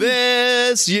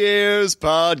This year's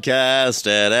podcast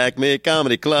at Acme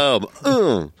Comedy Club.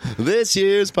 This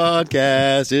year's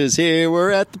podcast is here.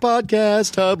 We're at the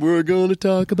podcast hub. We're going to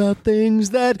talk about things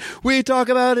that we talk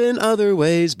about in other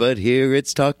ways, but here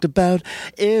it's talked about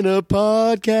in a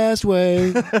podcast way.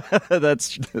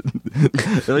 That's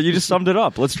you just summed it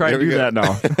up. Let's try and do that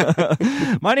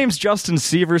now. My name's Justin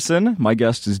Severson. My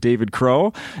guest is David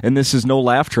Crow, and this is No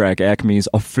Laugh Track, Acme's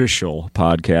official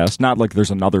podcast. Not like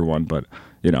there's another one, but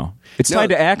you know, it's tied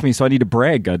to Acme, so I need to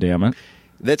brag. Goddammit.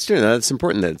 That's true. That's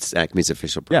important. That it's Acme's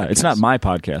official podcast. Yeah, it's not my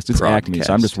podcast. It's Acme,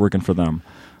 so I'm just working for them.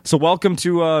 So welcome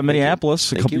to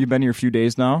Minneapolis. You've been here a few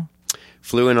days now.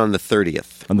 Flew in on the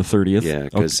 30th. On the 30th? Yeah,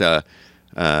 because a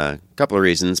couple of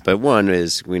reasons. But one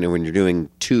is, when you're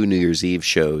doing 2 New Year's Eve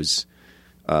shows,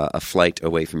 a flight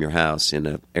away from your house in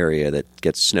an area that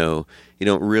gets snow, you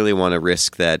don't really want to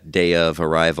risk that day of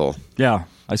arrival. Yeah,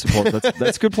 I suppose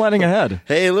that's good planning ahead.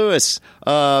 Hey, Lewis.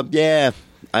 Yeah,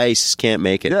 ice, can't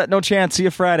make it. Yeah, no chance. See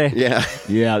you Friday. Yeah.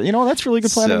 Yeah, that's really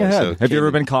good planning ahead. Have you ever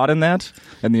been caught in that?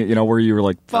 And where you were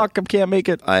like, fuck, I can't make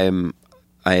it? I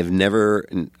have never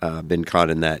been caught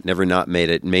in that. Never not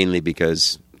made it, mainly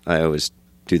because I always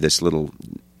do this little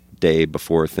day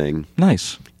before thing.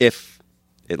 Nice. If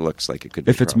it looks like it could be.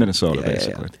 If it's Minnesota,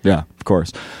 basically. Yeah, of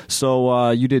course.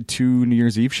 So you did 2 New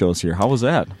Year's Eve shows here. How was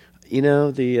that?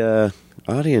 The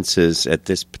audiences at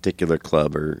this particular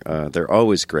club they're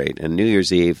always great. And New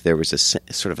Year's Eve, there was a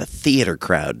sort of a theater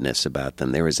crowdness about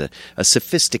them. There was a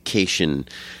sophistication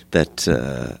that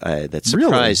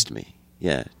surprised me.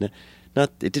 Yeah,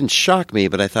 it didn't shock me,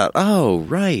 but I thought, oh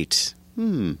right,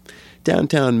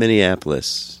 downtown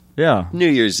Minneapolis. Yeah, New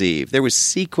Year's Eve. There was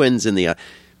sequins in the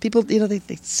people. They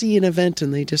see an event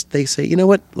and they say, you know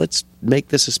what, let's make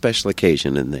this a special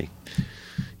occasion, and they.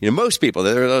 Most people,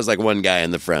 there was like one guy in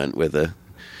the front with a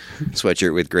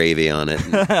sweatshirt with gravy on it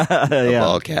and a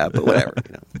ball cap, but whatever.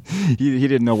 He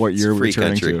didn't know what you're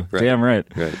returning to. Right. Damn right.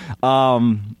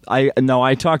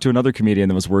 I talked to another comedian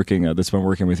that was that's been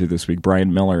working with you this week,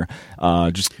 Brian Miller.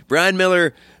 Brian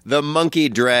Miller, the monkey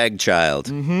drag child.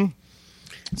 Mm-hmm.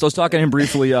 So I was talking to him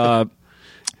briefly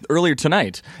earlier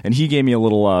tonight, and he gave me a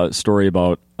little story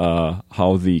about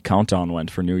how the countdown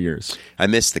went for New Year's. I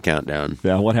missed the countdown.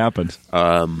 Yeah, what happened?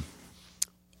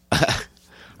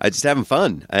 I just having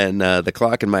fun, and the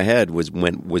clock in my head was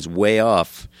way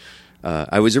off.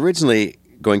 I was originally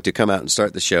going to come out and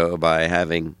start the show by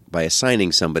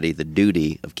assigning somebody the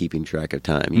duty of keeping track of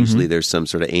time. Mm-hmm. Usually, there's some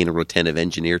sort of anal retentive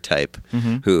engineer type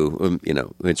who,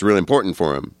 it's really important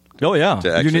for him. Oh yeah,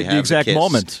 you need the exact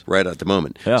moment, right at the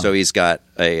moment. Yeah. So he's got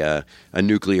a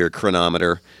nuclear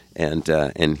chronometer, and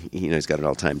he's got it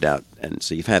all timed out. And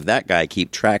so you have that guy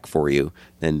keep track for you.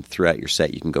 Then throughout your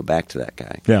set, you can go back to that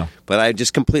guy. Yeah. But I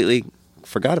just completely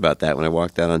forgot about that when I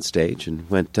walked out on stage and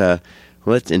went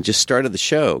and just started the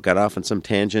show. Got off on some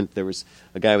tangent. There was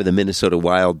a guy with a Minnesota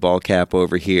Wild ball cap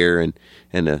over here,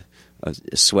 and a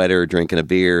sweater, drinking a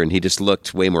beer, and he just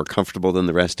looked way more comfortable than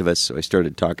the rest of us. So I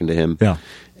started talking to him,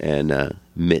 and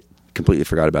completely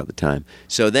forgot about the time.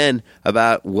 So then,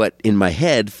 about what in my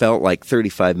head felt like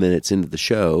 35 minutes into the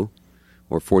show,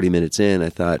 or 40 minutes in, I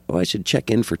thought, I should check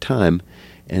in for time,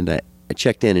 and I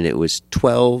checked in, and it was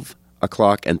 12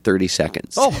 o'clock and 30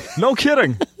 seconds. Oh, no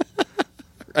kidding!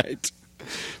 Right.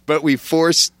 But we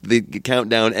forced the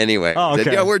countdown anyway. Oh, okay.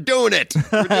 Said, we're doing it.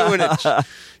 We're doing it. Nice.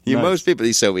 Most people,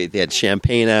 they had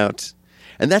champagne out.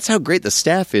 And that's how great the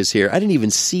staff is here. I didn't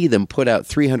even see them put out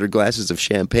 300 glasses of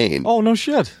champagne. Oh, no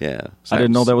shit. Yeah. So I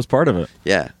didn't know that was part of it.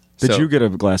 Yeah. Did you get a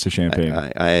glass of champagne?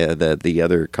 The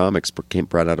other comics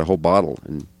brought out a whole bottle.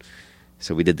 And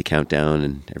so we did the countdown,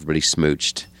 and everybody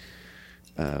smooched.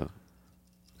 That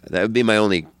would be my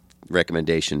only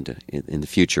recommendation in the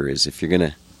future is if you're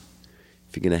gonna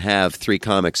have 3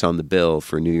 comics on the bill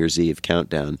for New Year's Eve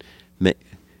countdown,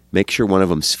 make sure one of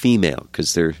them's female,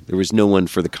 because there was no one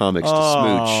for the comics to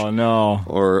smooch. Oh no!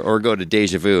 Or go to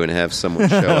Deja Vu and have someone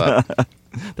show up.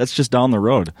 That's just down the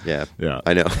road. Yeah,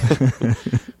 I know.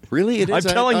 Really, it is.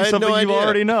 I'm telling you something you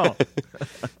already know.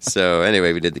 So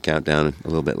anyway, we did the countdown a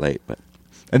little bit late,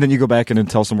 and then you go back in and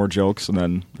tell some more jokes, and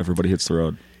then everybody hits the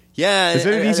road. Yeah, is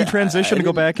it an easy transition to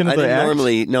go back into the act?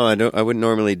 I wouldn't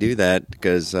normally do that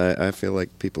because I feel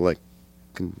like people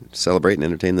can celebrate and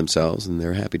entertain themselves, and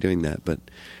they're happy doing that. But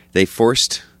they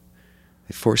forced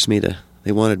me to.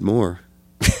 They wanted more.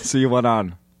 So you went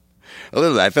on a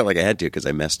little. I felt like I had to because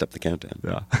I messed up the countdown.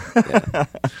 Yeah.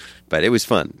 But it was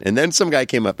fun. And then some guy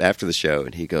came up after the show,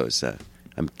 and he goes,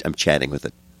 "I'm chatting with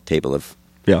a table of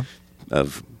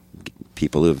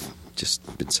people who've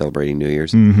just been celebrating New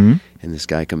Year's." Mm-hmm. And this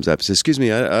guy comes up and says, "Excuse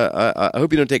me, I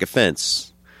hope you don't take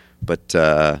offense, but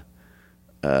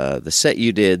the set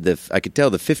you did, I could tell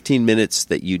the 15 minutes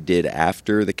that you did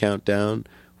after the countdown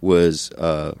was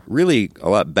really a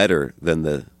lot better than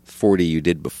the 40 you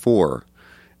did before.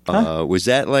 Was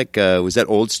that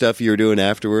old stuff you were doing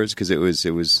afterwards? Because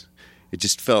it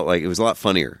just felt like it was a lot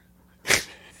funnier.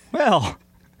 Well,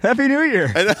 Happy New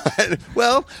Year.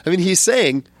 Well, I mean, what he's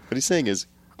saying is,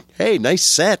 hey, nice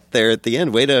set there at the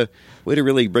end. Way to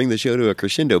really bring the show to a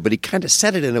crescendo. But he kind of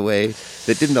said it in a way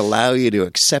that didn't allow you to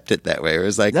accept it that way. It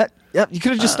was like, you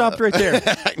could have just stopped right there.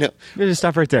 I know. You could have just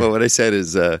stopped right there. Well, what I said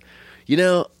is,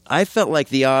 I felt like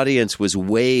the audience was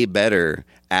way better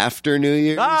after New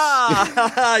Year's.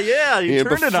 Yeah, you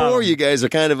turned it on. Before, you guys are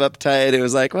kind of uptight. It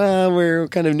was like, well, we're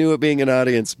kind of new at being an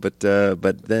audience, but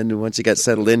then once you got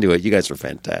settled into it, you guys were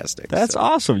fantastic. That's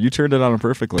awesome. You turned it on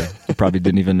perfectly. You probably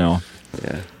didn't even know.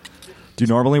 Yeah. Do you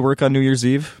normally work on New Year's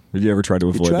Eve? Or do you ever try to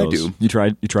avoid those? You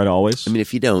try to always? I mean,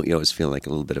 if you don't, you always feel like a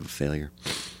little bit of a failure.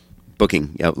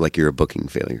 Booking, like you're a booking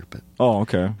failure. But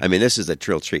okay. I mean, this is a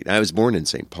trill treat. I was born in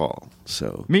St. Paul,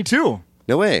 so me too.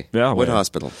 No way. Yeah. What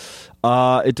hospital?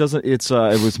 It doesn't. It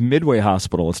was Midway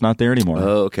Hospital. It's not there anymore.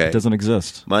 Oh, okay. It doesn't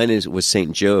exist. Mine was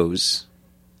St. Joe's.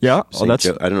 Yeah. I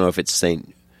don't know if it's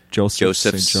St.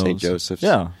 Joseph's. St. Joseph's.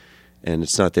 Yeah. And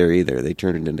it's not there either. They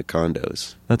turned it into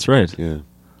condos. That's right. Yeah.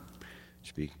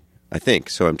 Should be. I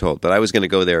think so. I'm told. But I was going to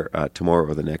go there tomorrow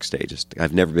or the next day.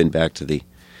 I've never been back to the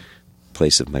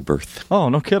place of my birth. Oh,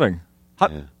 no kidding.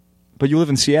 Yeah. But you live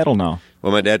in Seattle now.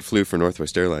 Well, my dad flew for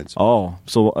Northwest Airlines. Oh,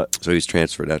 so he's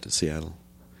transferred out to Seattle.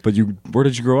 But where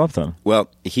did you grow up then? Well,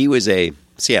 he was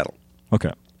Seattle.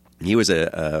 Okay. He was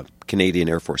a Canadian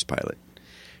Air Force pilot,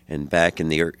 and back in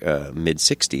the mid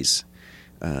 '60s,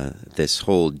 this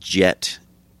whole jet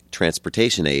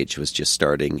transportation age was just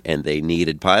starting, and they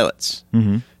needed pilots.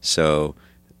 Mm-hmm. So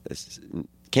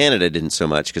Canada didn't so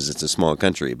much because it's a small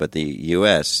country, but the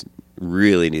U.S.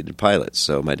 really needed pilots.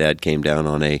 So my dad came down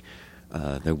on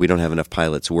we don't have enough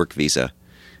pilots work visa,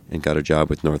 and got a job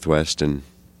with Northwest and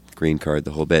green card,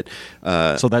 the whole bit.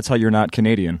 So that's how you're not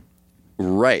Canadian.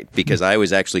 Right, because I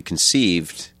was actually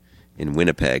conceived in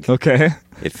Winnipeg. Okay.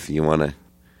 If you want to.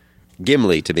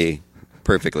 Gimli, to be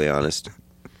perfectly honest.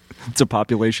 It's a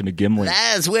population of Gimli.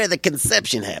 That's where the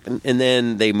conception happened. And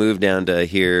then they moved down to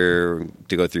here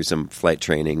to go through some flight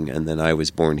training, and then I was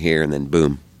born here, and then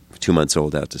boom, 2 months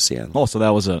old out to Seattle. Oh, so that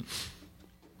was it.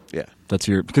 Yeah. That's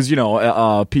because,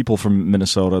 people from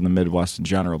Minnesota and the Midwest in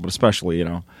general, but especially,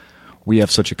 we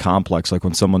have such a complex. Like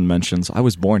when someone mentions, I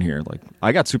was born here, like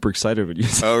I got super excited when you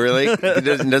said, oh, really? It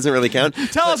doesn't really count?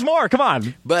 Tell us more. Come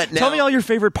on. But now, tell me all your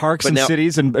favorite parks and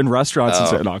cities and restaurants.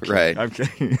 Right. I'm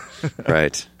kidding.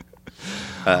 Right.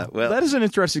 Well, that is an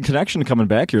interesting connection coming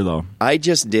back here, though. I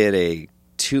just did a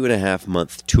 2.5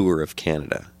 month tour of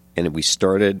Canada. And we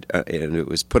started, and it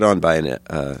was put on by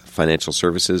a financial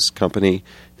services company.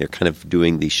 They're kind of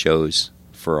doing these shows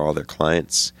for all their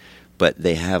clients, but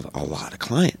they have a lot of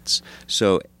clients.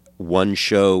 So one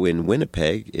show in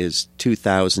Winnipeg is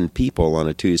 2,000 people on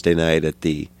a Tuesday night at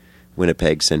the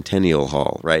Winnipeg Centennial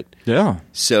Hall, right? Yeah.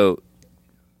 So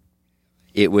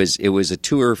it was a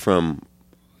tour from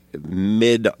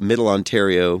middle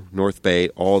Ontario, North Bay,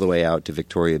 all the way out to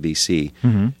Victoria, BC.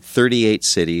 Mm-hmm. 38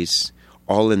 cities.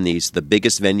 All in the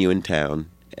biggest venue in town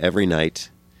every night.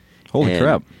 Holy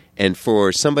crap. And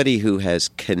for somebody who has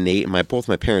both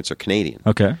my parents are Canadian.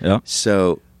 Okay, yeah.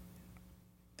 So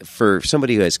for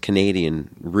somebody who has Canadian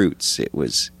roots, it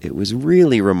was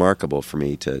really remarkable for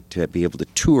me to be able to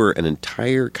tour an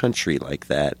entire country like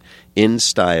that in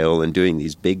style and doing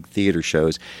these big theater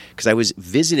shows, because I was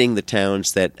visiting the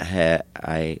towns that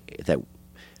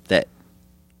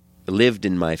lived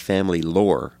in my family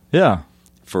lore. Yeah.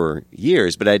 For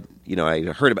years, but I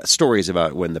heard about stories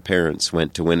about when the parents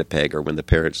went to Winnipeg, or when the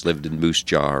parents lived in Moose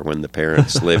Jaw, or when the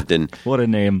parents lived in what a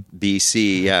name,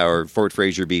 BC, or Fort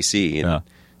Fraser, BC. Yeah.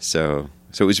 So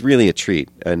it was really a treat,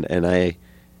 and I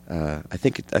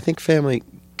think family,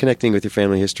 connecting with your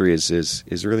family history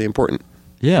is really important.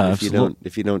 Yeah, if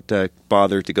you don't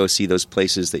bother to go see those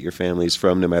places that your family's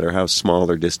from, no matter how small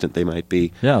or distant they might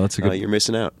be, yeah, that's a good. You're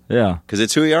missing out. Yeah, because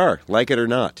it's who you are, like it or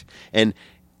not, and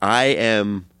I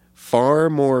am far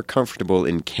more comfortable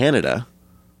in Canada,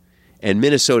 and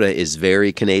Minnesota is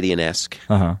very Canadian-esque,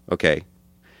 okay,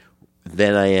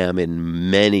 than I am in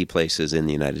many places in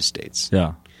the United States.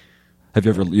 Yeah.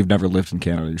 You've never lived in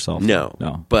Canada yourself?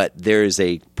 No. But there's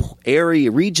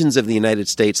regions of the United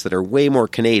States that are way more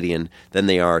Canadian than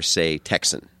they are, say,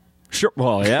 Texan. Sure.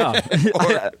 Well, yeah.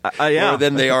 Or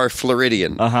than they are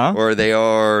Floridian. Or they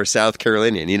are South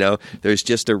Carolinian. There's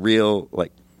just a real,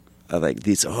 like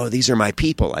these are my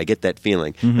people. I get that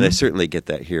feeling, and I certainly get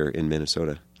that here in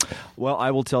Minnesota. Well,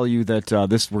 I will tell you that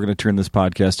we're going to turn this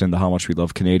podcast into how much we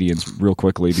love Canadians real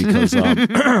quickly because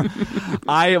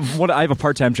I have a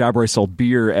part-time job where I sell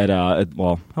beer at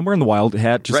I'm wearing the Wild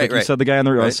hat, just like you said. The guy on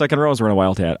the second row is wearing a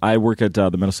Wild hat. I work at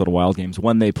the Minnesota Wild games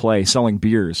when they play, selling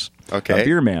beers. Okay, a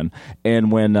beer man.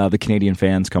 And when the Canadian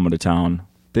fans come into town,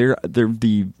 they're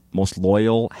the most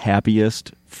loyal,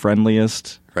 happiest,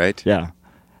 friendliest. Right. Yeah,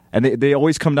 and they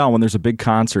always come down when there's a big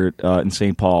concert in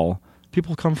St. Paul.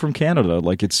 People come from Canada,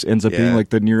 like it ends up being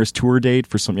like the nearest tour date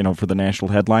for for the national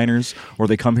headliners, or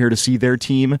they come here to see their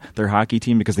team, their hockey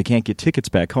team, because they can't get tickets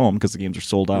back home because the games are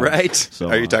sold out. Right. So,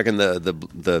 are you talking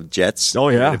the Jets? Oh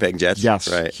yeah, Winnipeg Jets.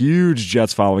 Yes. Right. Huge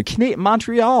Jets following.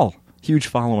 Montreal, huge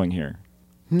following here.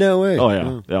 No way. Oh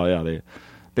yeah. Oh yeah.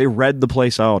 They red the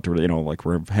place out, or like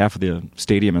where half of the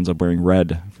stadium ends up wearing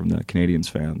red from the Canadians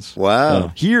fans.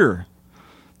 Wow. Here,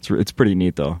 it's pretty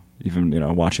neat though.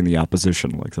 Even watching the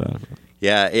opposition like that.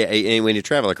 Yeah, and when you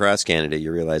travel across Canada,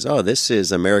 you realize, this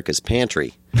is America's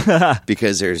pantry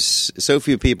because there's so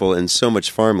few people and so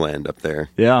much farmland up there.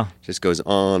 Yeah, just goes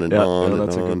on and on.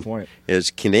 That's and on. A good point.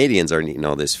 As Canadians aren't eating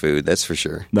all this food, that's for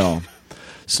sure. No.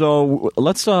 So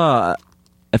let's.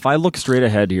 If I look straight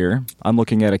ahead here, I'm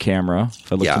looking at a camera.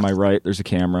 If I look to my right, there's a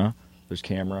camera. There's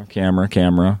camera.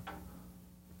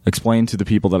 Explain to the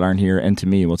people that aren't here and to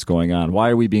me what's going on.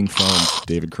 Why are we being filmed,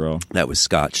 David Crow? That was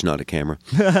scotch, not a camera.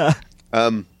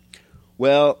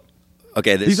 Well,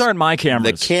 okay. These aren't my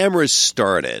cameras. The cameras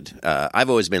started. I've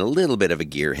always been a little bit of a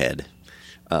gearhead.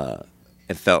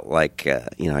 It felt like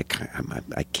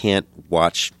I can't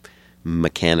watch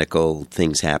mechanical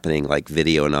things happening like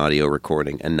video and audio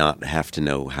recording and not have to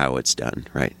know how it's done.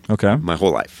 Right. Okay. My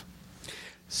whole life.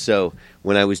 So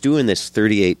when I was doing this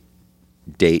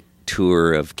 38-date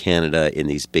tour of Canada in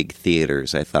these big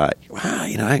theaters, I thought, wow,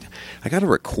 I got to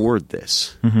record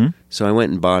this. Mm-hmm. So I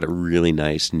went and bought a really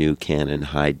nice new Canon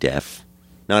high def,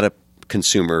 not a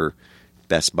consumer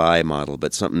Best Buy model,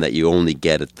 but something that you only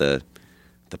get at the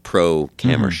pro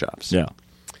camera shops. Yeah.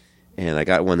 And I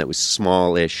got one that was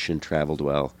smallish and traveled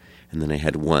well. And then I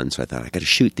had one, so I thought, I got to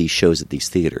shoot these shows at these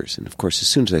theaters. And, of course, as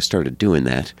soon as I started doing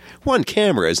that, one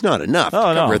camera is not enough to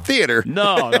cover a theater.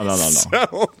 No.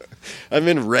 So I'm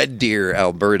in Red Deer,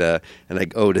 Alberta, and I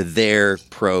go to their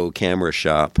pro camera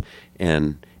shop,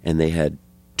 and they had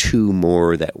two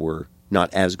more that were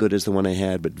not as good as the one I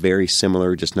had, but very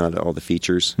similar, just not all the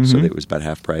features. Mm-hmm. So it was about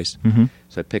half price. Mm-hmm.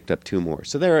 So I picked up two more.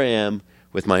 So there I am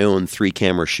with my own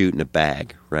 3-camera shoot in a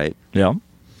bag, right? Yeah.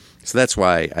 So that's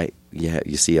why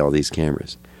you see all these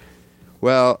cameras.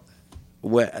 Well,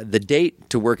 the date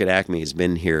to work at Acme has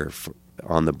been here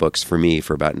on the books for me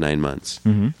for about 9 months.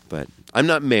 Mm-hmm. But I'm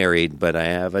not married, but I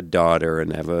have a daughter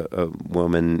and I have a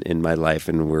woman in my life,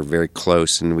 and we're very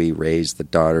close, and we raised the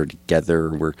daughter together.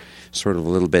 We're sort of a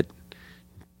little bit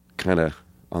kind of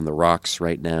on the rocks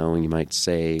right now, you might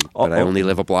say. But I only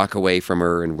live a block away from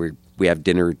her, and we have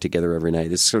dinner together every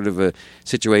night. It's sort of a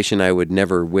situation I would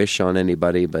never wish on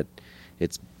anybody, but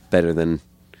it's better than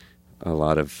a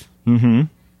lot of on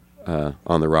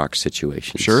the rock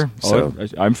situations. Sure. So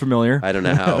I'm familiar. I don't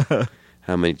know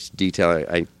how much detail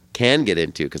I can get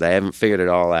into because I haven't figured it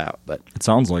all out. But it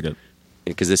sounds like it.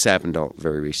 Because this happened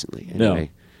very recently.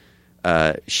 Anyway,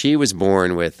 she was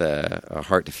born with a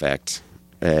heart defect,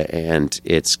 and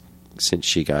since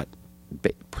she got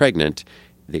pregnant,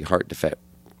 the heart defect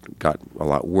got a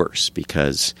lot worse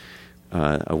because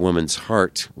a woman's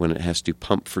heart, when it has to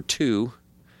pump for two,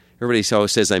 everybody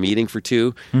always says, I'm eating for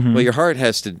two. Mm-hmm. Well, your heart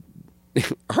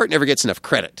heart never gets enough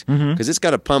credit because it's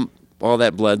got to pump all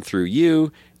that blood through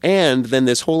you and then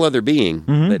this whole other being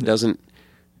that doesn't,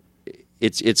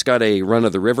 it's got a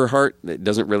run-of-the-river heart that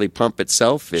doesn't really pump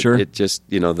itself. It just,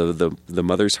 the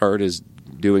mother's heart is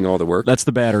doing all the work. That's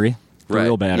the battery, the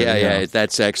real battery. Yeah.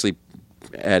 That's actually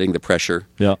adding the pressure.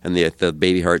 Yeah. And the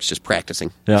baby heart's just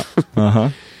practicing. Yeah. Uh-huh.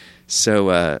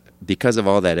 So because of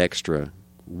all that extra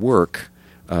work,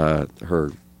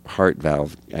 her heart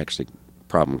valve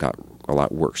problem got a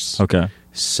lot worse. Okay.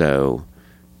 So,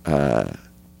 and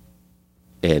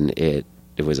it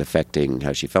was affecting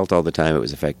how she felt all the time. It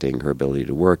was affecting her ability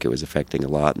to work. It was affecting a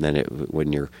lot. And then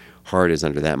when your heart is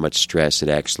under that much stress, it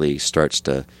actually starts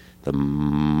to, the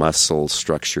muscle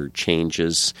structure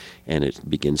changes and it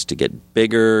begins to get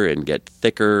bigger and get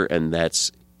thicker, and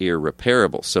that's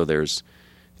irreparable. So there's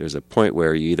a point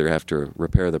where you either have to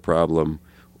repair the problem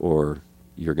or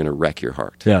you're going to wreck your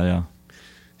heart. Yeah.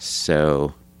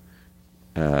 So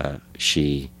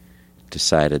she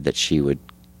decided that she would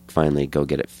finally go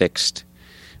get it fixed,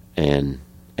 and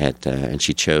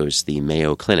she chose the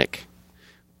Mayo Clinic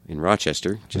in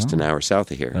Rochester, just an hour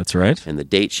south of here. That's right. And the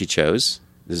date she chose,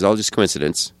 this is all just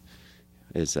coincidence,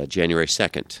 is January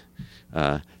 2nd,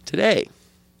 today.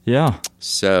 Yeah.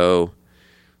 So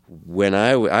when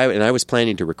I was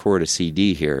planning to record a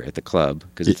CD here at the club,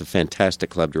 because it's a fantastic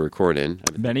club to record in.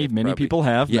 Many people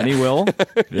have. Yeah. Many will.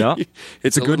 Yeah.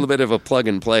 It's a little bit of a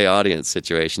plug-and-play audience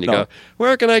situation. You go,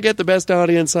 where can I get the best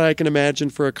audience I can imagine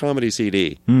for a comedy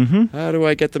CD? Mm-hmm. How do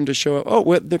I get them to show up? Oh,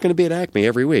 well, they're going to be at Acme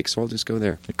every week, so I'll just go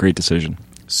there. A great decision.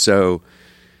 So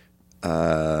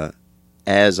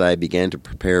as I began to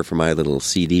prepare for my little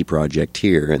CD project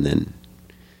here, and then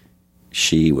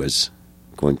she was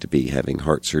going to be having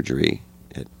heart surgery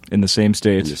in the same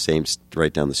state,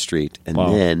 right down the street, and wow.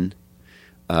 then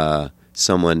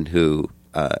someone who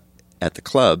at the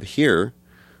club here,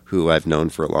 who I've known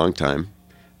for a long time,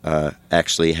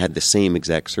 actually had the same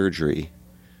exact surgery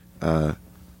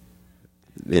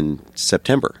in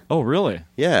September. Oh, really?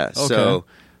 Yeah. Okay. So,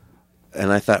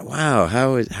 and I thought, wow,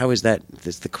 how is that?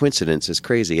 The coincidence is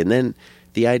crazy. And then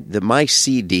my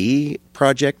CD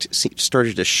project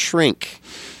started to shrink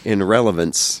in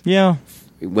relevance. Yeah.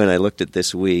 When I looked at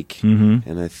this week, mm-hmm.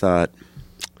 and I thought,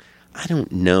 I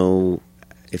don't know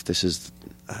if this is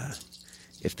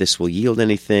if this will yield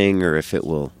anything, or if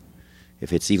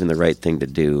it's even the right thing to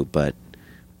do. But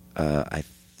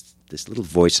this little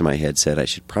voice in my head said I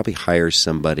should probably hire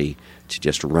somebody to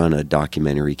just run a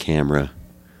documentary camera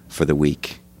for the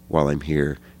week while I'm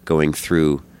here going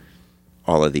through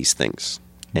all of these things.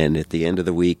 And at the end of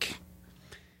the week,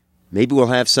 maybe we'll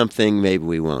have something, maybe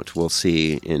we won't. We'll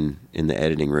see in the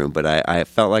editing room. But I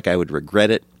felt like I would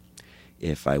regret it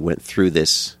if I went through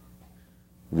this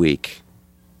week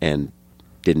and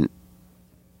didn't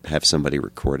have somebody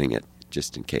recording it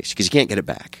just in case. Because you can't get it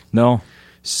back. No.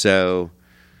 So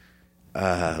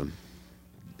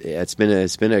it's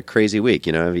been a crazy week.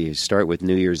 You know, you start with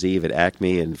New Year's Eve at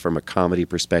Acme, and from a comedy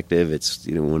perspective, it's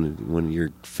one of your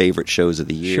favorite shows of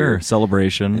the year. Sure,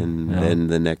 celebration. And then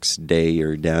the next day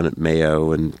you're down at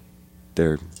Mayo, and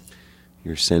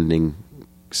you're sending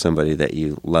somebody that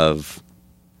you love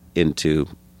into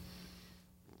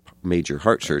major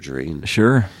heart surgery.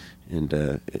 Sure. And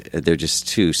they're just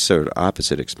two sort of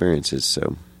opposite experiences.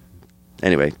 So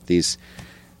anyway,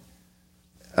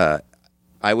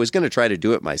 I was going to try to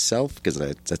do it myself, because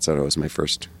that's what was my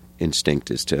first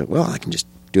instinct, is I can just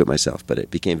do it myself. But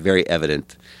it became very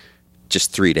evident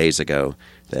just 3 days ago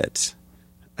that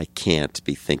I can't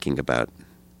be thinking about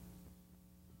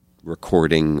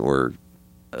recording or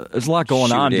there's a lot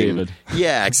going on, David.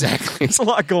 Yeah, exactly. There's a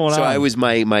lot going on. So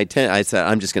I said,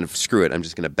 I'm just going to screw it. I'm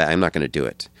not going to do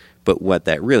it. But what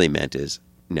that really meant is,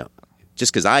 no,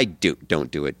 just because I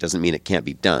don't do it doesn't mean it can't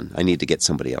be done. I need to get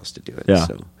somebody else to do it. Yeah.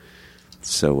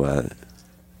 So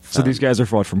these guys are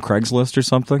from Craigslist or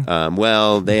something?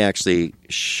 Well, they actually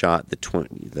shot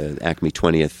the Acme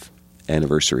 20th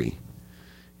anniversary,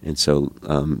 and so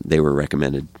they were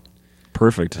recommended.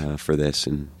 Perfect. For this,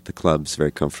 and the club's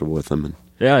very comfortable with them. And,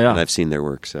 yeah. And I've seen their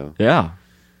work, so yeah.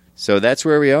 So that's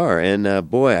where we are, and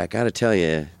boy, I got to tell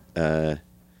you,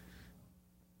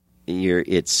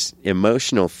 it's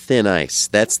emotional thin ice.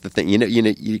 That's the thing.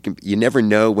 You never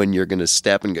know when you're going to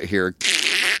step and go here.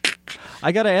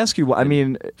 I got to ask you. I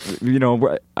mean,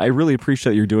 I really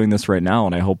appreciate you're doing this right now,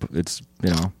 and I hope it's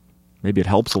maybe it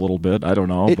helps a little bit. I don't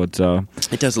know, but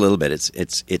it does a little bit.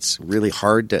 It's really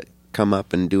hard to come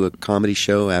up and do a comedy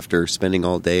show after spending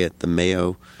all day at the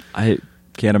Mayo. I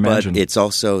can't imagine. But it's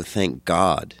also, thank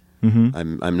God,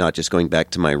 I'm not just going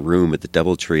back to my room at the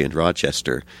Doubletree in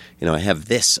Rochester. I have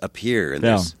this up here, and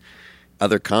there's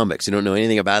other comics who don't know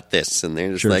anything about this, and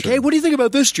they're just hey, what do you think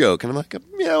about this joke? And I'm like,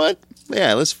 you know what?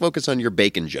 Yeah, let's focus on your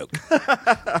bacon joke.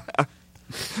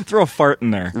 Throw a fart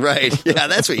in there. Right. Yeah,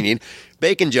 that's what you need.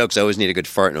 Bacon jokes always need a good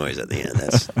fart noise at the end.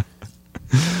 That's...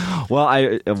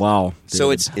 Well, wow. So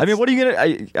it's I mean, what are you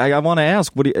gonna? I want to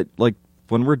ask. What do you like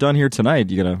when we're done here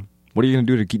tonight? What are you gonna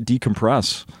do to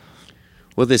decompress?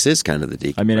 Well, this is kind of the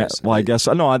decompress. I guess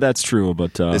no, that's true.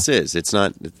 But this is. It's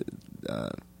not.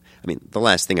 I mean, the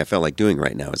last thing I felt like doing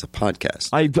right now is a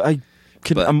podcast.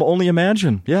 I'm only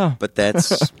imagine. Yeah, but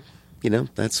that's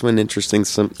that's when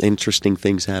some interesting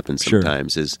things happen.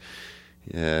 Sometimes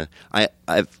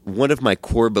I've one of my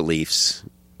core beliefs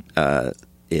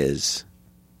is,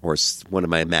 or one of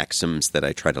my maxims that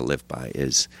I try to live by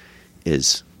is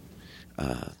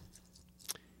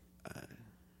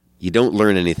you don't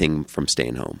learn anything from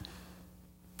staying home.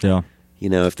 Yeah.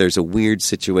 If there's a weird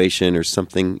situation or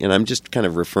something, and I'm just kind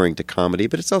of referring to comedy,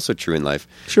 but it's also true in life.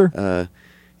 Sure.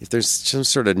 If there's some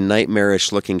sort of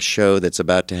nightmarish-looking show that's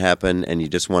about to happen and you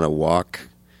just want to walk,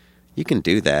 you can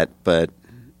do that, but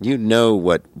you know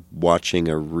what watching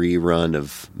a rerun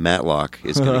of Matlock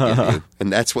is going to give you.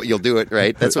 And that's what you'll do it,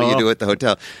 right? That's what you do at the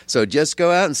hotel. So just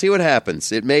go out and see what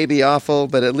happens. It may be awful,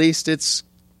 but at least it's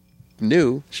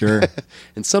new. Sure.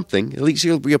 And something. At least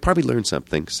you'll probably learn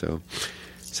something. So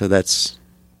that's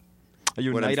Are you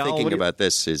a what I'm night owl? thinking What do you- about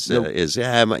this is No.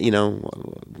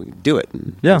 we do it.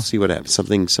 And Yeah. we'll see what happens.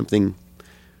 Something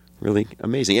really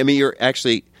amazing. I mean,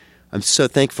 I'm so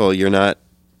thankful you're not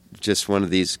just one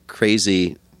of these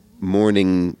crazy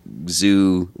morning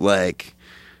zoo, like,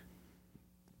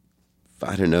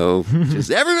 I don't know,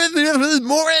 just everybody with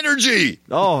more energy.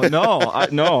 Oh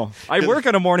no! I work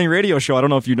on a morning radio show. I don't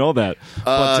know if you know that,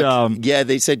 but Yeah,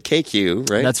 they said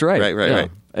KQ, right? that's right. Right. Yeah.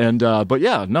 And but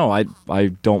yeah, no, I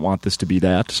don't want this to be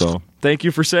that. So thank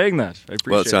you for saying that. I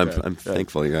appreciate Well, so that. I'm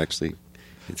thankful you're actually.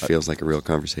 It feels like a real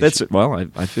conversation. That's well,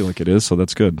 I feel like it is, so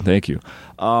that's good. Thank you.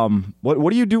 What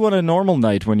do you do on a normal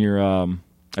night when you're?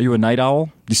 Are you a night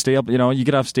owl? You stay up. You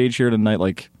get off stage here tonight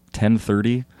like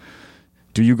 10:30.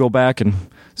 Do you go back and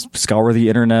scour the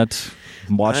internet,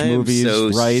 watch movies, so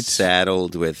write?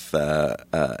 saddled with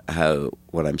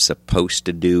what I'm supposed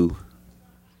to do.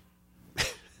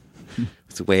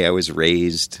 It's the way I was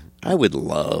raised. I would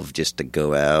love just to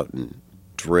go out and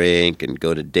drink and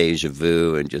go to Deja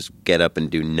Vu and just get up and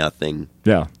do nothing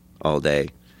Yeah. all day.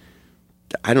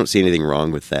 I don't see anything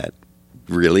wrong with that,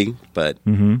 really, but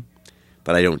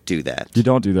I don't do that. You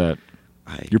don't do that.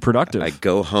 You're productive. I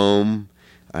go home.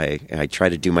 I try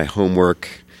to do my homework.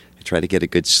 I try to get a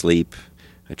good sleep.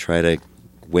 I try to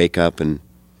wake up and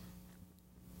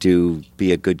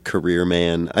be a good career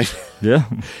man. Yeah.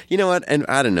 You know what? And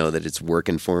I don't know that it's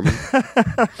working for me.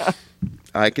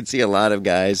 I could see a lot of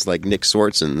guys like Nick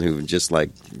Swartzen who just like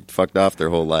fucked off their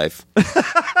whole life.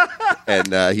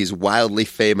 And he's wildly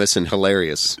famous and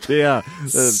hilarious. Yeah.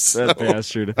 That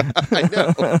bastard. I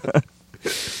know.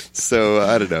 So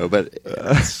I don't know, but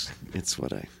it's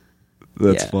what I.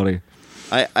 That's Yeah. funny.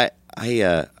 I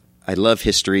love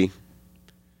history.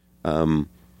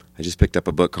 I just picked up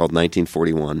a book called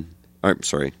 1941. I'm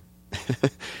sorry,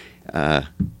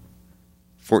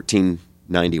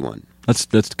 1491.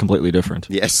 That's completely different.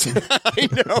 Yes, I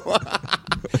know.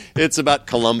 It's about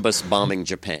Columbus bombing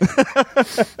Japan.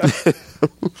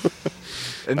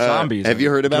 And zombies. have you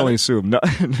heard about I can only it? assume. No.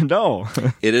 No.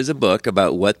 It is a book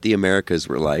about what the Americas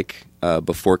were like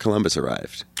before Columbus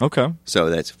arrived. Okay. So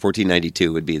that's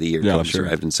 1492 would be the year Yeah, Columbus sure.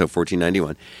 arrived, and so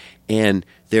 1491. And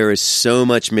there is so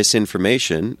much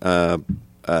misinformation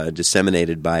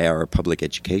disseminated by our public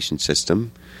education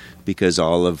system because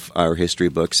all of our history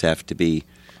books have to be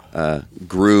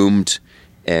groomed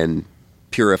and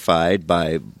purified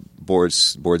by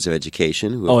boards of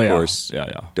education, who of course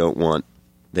don't want.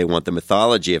 They want the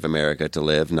mythology of America to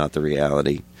live, not the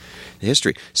reality, the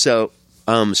history. So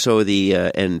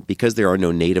and because there are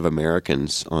no Native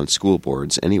Americans on school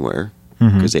boards anywhere,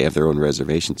 because they have their own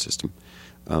reservation system,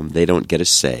 they don't get a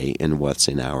say in what's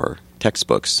in our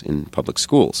textbooks in public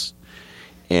schools,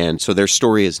 and so their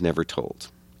story is never told.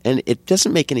 And it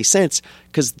doesn't make any sense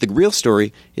because the real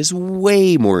story is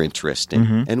way more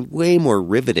interesting and way more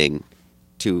riveting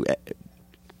to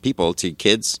people, to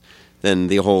kids, than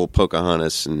the whole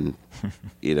Pocahontas and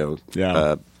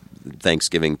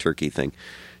Thanksgiving turkey thing.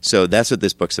 So that's what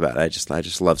this book's about. I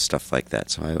just love stuff like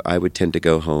that. So I would tend to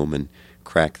go home and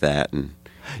crack that and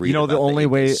read The about only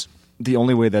way Incas. the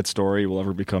only way that story will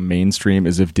ever become mainstream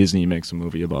is if Disney makes a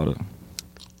movie about it.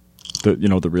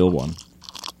 The real one.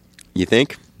 You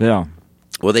think? Yeah.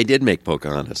 Well, they did make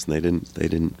Pocahontas, and they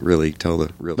didn't really tell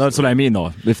the real. That's what I mean,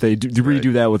 though. If they do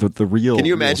redo that with the real, Can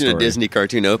you imagine real a story. Disney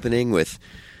cartoon opening with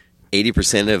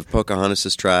 80% of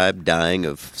Pocahontas' tribe dying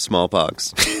of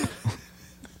smallpox?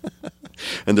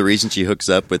 And the reason she hooks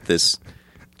up with this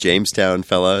Jamestown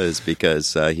fella is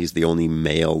because he's the only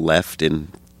male left in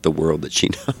the world that she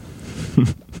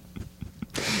knows.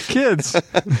 Kids?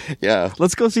 Yeah.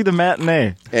 Let's go see the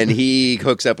matinee. And he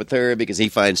hooks up with her because he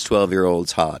finds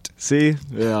 12-year-olds hot. See?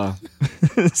 Yeah.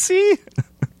 See?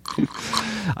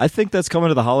 I think that's coming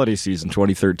to the holiday season,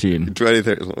 2013.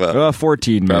 2013. Well,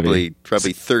 14, maybe.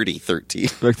 probably 3013.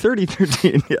 Like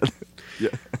 3013, yeah.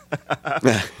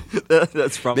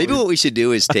 That's probably... Maybe what we should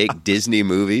do is take Disney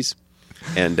movies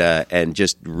and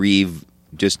just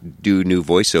do new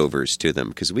voiceovers to them,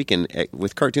 because we can,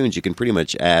 with cartoons, you can pretty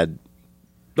much add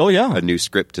a new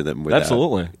script to them. Without,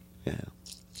 Absolutely. Yeah.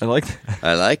 I like that.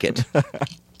 I like it.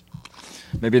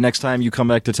 Maybe next time you come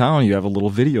back to town, you have a little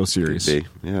video series.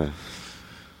 Yeah.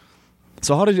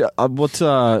 So how did you?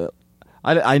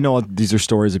 I know these are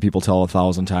stories that people tell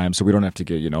 1,000 times, so we don't have to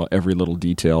get every little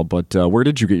detail. But where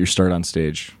did you get your start on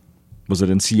stage? Was it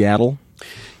in Seattle?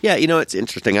 Yeah, it's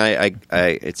interesting.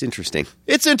 It's interesting.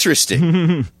 It's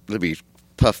interesting. Let me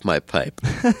puff my pipe.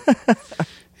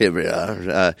 Here we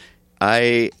are.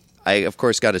 I of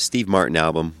course got a Steve Martin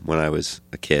album when I was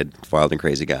a kid, Wild and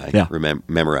Crazy Guy. Yeah.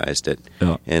 Memorized it,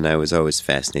 and I was always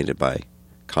fascinated by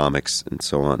comics and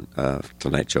so on,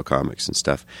 Tonight Show comics and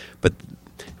stuff. But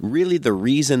really, the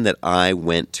reason that I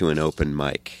went to an open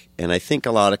mic, and I think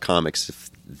a lot of comics,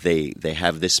 they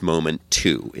have this moment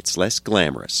too. It's less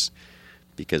glamorous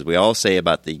because we all say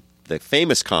about the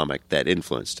famous comic that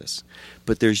influenced us,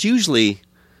 but there's usually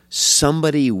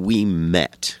somebody we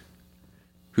met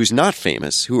who's not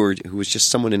famous, who was just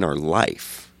someone in our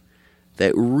life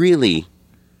that really,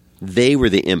 they were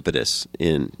the impetus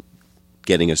in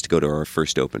getting us to go to our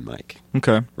first open mic.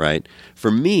 Okay. Right?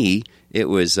 For me, it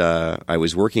was, I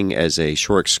was working as a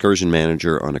shore excursion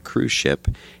manager on a cruise ship,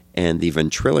 and the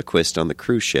ventriloquist on the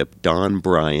cruise ship, Don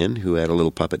Bryan, who had a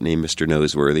little puppet named Mr.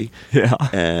 Noseworthy.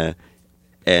 Yeah.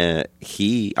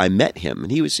 I met him,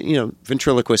 and he was,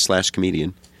 ventriloquist /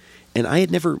 comedian. And I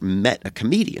had never met a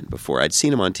comedian before. I'd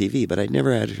seen him on TV, but I'd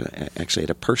never actually had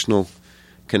a personal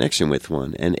connection with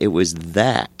one. And it was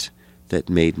that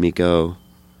made me go,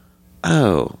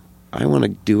 oh, I want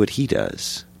to do what he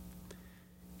does.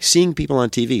 Seeing people on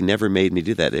TV never made me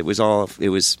do that. It was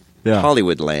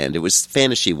Hollywood land. It was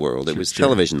fantasy world. It was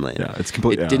television land. Yeah, it's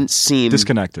completely. It didn't seem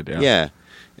disconnected. Yeah. Yeah,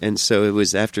 and so it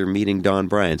was after meeting Don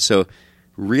Bryan. So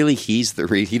really, he's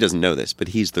he doesn't know this, but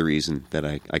he's the reason that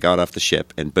I got off the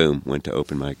ship and boom, went to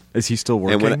open mic. Is he still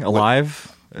working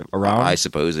alive around? I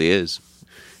suppose he is.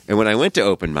 And when I went to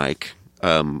open mic,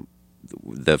 one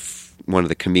of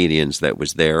the comedians that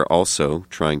was there also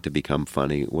trying to become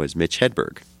funny was Mitch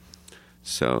Hedberg.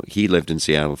 So he lived in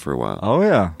Seattle for a while. Oh,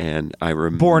 yeah. And I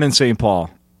remember... Born in St. Paul.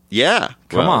 Yeah.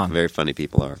 Come on. Very funny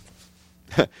people are.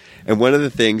 And one of the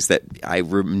things that I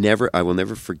will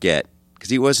never forget,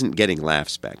 because he wasn't getting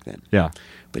laughs back then. Yeah.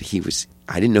 But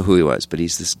I didn't know who he was, but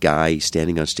he's this guy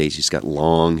standing on stage. He's got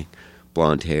long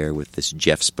blonde hair with this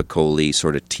Jeff Spicoli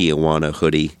sort of Tijuana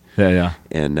hoodie. Yeah,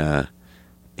 yeah.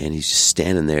 And he's just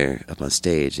standing there up on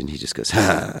stage, and he just goes,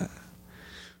 ha,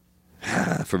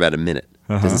 ha, for about a minute.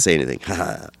 Doesn't say anything.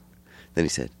 Ha. Then he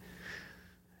said,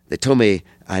 they told me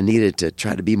I needed to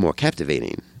try to be more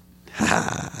captivating.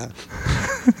 Ha.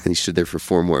 And he stood there for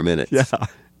 4 more minutes. Yeah.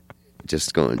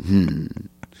 Just going,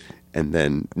 And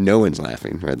then no one's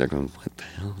laughing, right? They're going, what the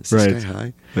hell? Is this guy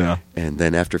high? Yeah. And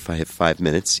then after 5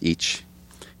 minutes each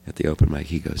at the open mic,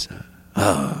 he goes,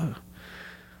 I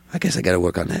guess I got to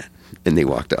work on that. And they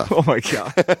walked off. Oh, my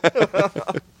God.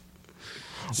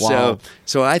 Wow.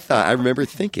 So I remember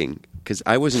thinking, because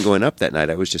I wasn't going up that night,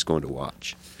 I was just going to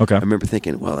watch. Okay. I remember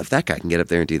thinking, well, if that guy can get up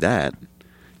there and do that,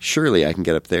 surely I can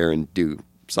get up there and do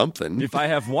something. If I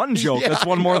have one joke, that's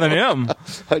one more than him.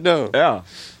 I know. Yeah.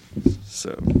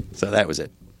 So that was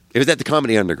it. It was at the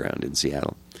Comedy Underground in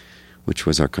Seattle, which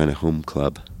was our kind of home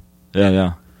club. Yeah,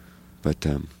 yeah. But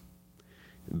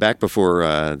back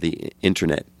before the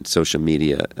internet, social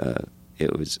media,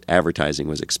 advertising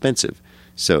was expensive.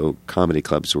 So comedy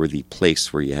clubs were the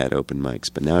place where you had open mics.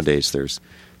 But nowadays there's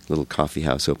little coffee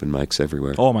house open mics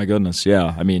everywhere. Oh, my goodness.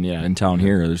 Yeah. I mean, in town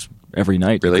here, there's every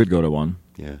night you could go to one.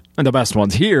 Yeah. And the best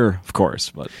one's here, of course.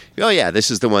 But oh, yeah. This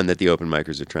is the one that the open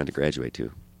micers are trying to graduate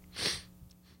to.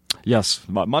 Yes.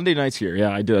 Monday nights here.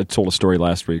 Yeah, I told a story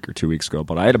last week or 2 weeks ago,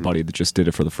 but I had a buddy that just did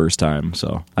it for the first time.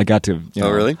 So I got to, Oh,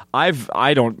 really? I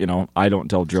don't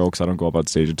tell jokes. I don't go up on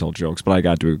stage and tell jokes, but I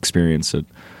got to experience it,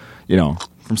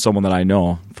 from someone that I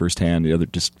know firsthand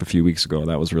just a few weeks ago.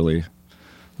 That was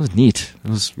neat. It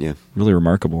was really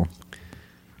remarkable.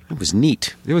 It was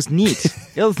neat. It was neat.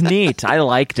 It was neat. I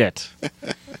liked it.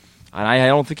 And I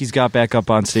don't think he's got back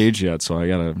up on stage yet, so I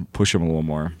got to push him a little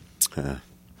more.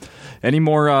 Any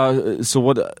more? So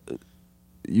what?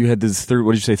 You had this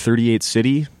what did you say? 38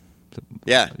 City.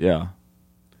 Yeah. Yeah.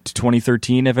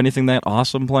 2013. Have anything that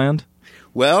awesome planned?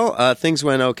 Well, things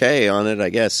went okay on it, I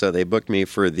guess. So they booked me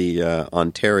for the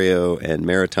Ontario and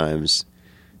Maritimes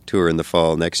tour in the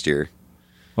fall next year.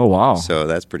 Oh wow! So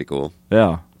that's pretty cool.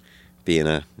 Yeah.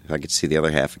 I could see the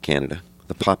other half of Canada,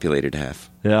 the populated half.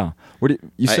 Yeah. What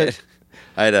you said?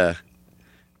 I had a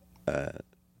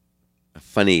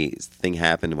funny thing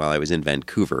happened while I was in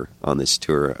Vancouver on this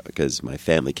tour because my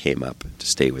family came up to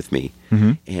stay with me.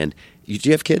 Mm-hmm. And do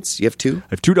you have kids? You have 2? I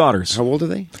have 2 daughters. How old are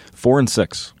they? 4 and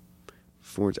 6.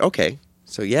 4. Okay.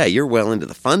 So yeah, you're well into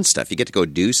the fun stuff. You get to go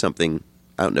do something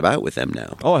out and about with them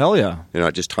now. Oh, hell yeah. You're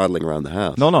not just toddling around the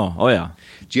house. No. Oh, yeah.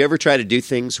 Do you ever try to do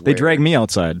things where... They drag me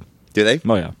outside. Do they?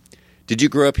 Oh, yeah. Did you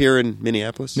grow up here in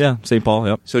Minneapolis? Yeah, St. Paul,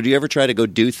 yep. So do you ever try to go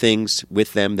do things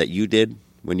with them that you did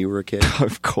when you were a kid?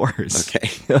 Of course. Okay.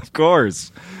 Of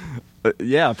course.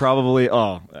 Yeah, probably.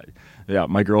 Oh, yeah.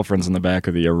 My girlfriend's in the back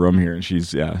of the room here, and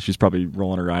she's probably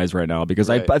rolling her eyes right now because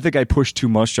Right. I think I pushed too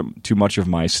much of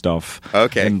my stuff.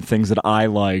 Okay. And things that I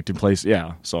liked and place.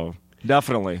 Yeah, so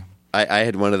definitely. I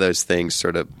had one of those things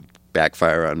sort of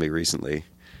backfire on me recently.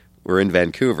 We're in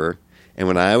Vancouver, and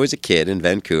when I was a kid in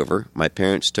Vancouver, my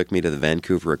parents took me to the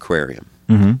Vancouver Aquarium.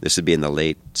 Mm-hmm. This would be in the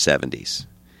late 70s.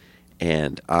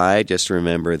 And I just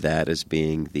remember that as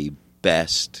being the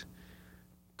best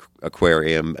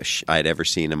aquarium I'd ever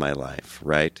seen in my life,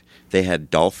 right? They had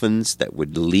dolphins that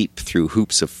would leap through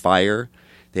hoops of fire.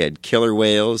 They had killer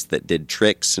whales that did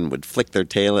tricks and would flick their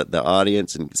tail at the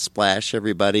audience and splash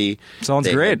everybody. Sounds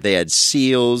great. They had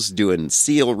seals doing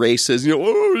seal races.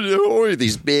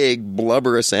 These big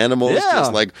blubberous animals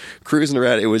just like cruising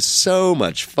around. It was so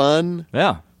much fun.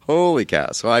 Yeah. Holy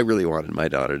cow. So I really wanted my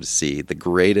daughter to see the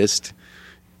greatest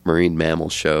marine mammal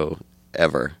show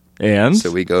ever. And So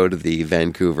we go to the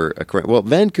Vancouver Aquarium. Well,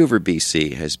 Vancouver,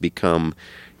 BC has become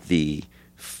the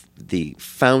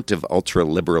fount of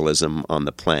ultra-liberalism on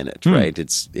the planet, right?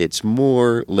 It's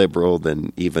more liberal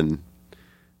than even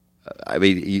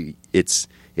it's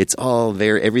all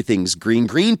there. Everything's green.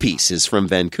 Greenpeace is from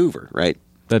Vancouver, right?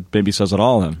 that maybe says it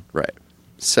all then. Right.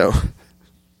 So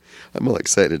I'm all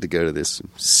excited to go to this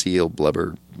seal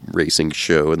blubber racing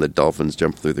show and the dolphins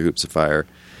jump through the hoops of fire.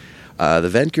 The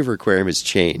Vancouver Aquarium has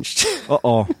changed.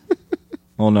 Uh-oh.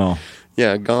 Oh, no.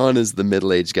 Yeah, gone is the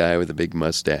middle-aged guy with a big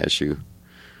mustache who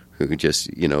just,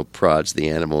 prods the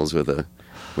animals with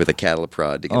a cattle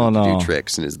prod to get them to do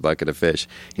tricks in his bucket of fish.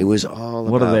 It was all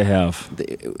about... What do they have?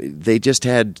 They just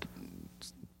had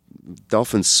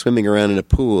dolphins swimming around in a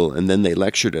pool, and then they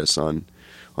lectured us on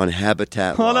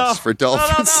habitat loss for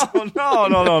dolphins.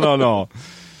 No.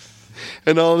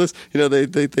 And all this, they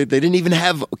didn't even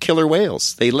have killer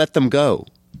whales. They let them go.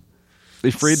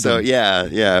 They freed them. So, yeah,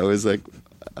 it was like...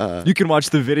 you can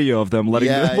watch the video of them letting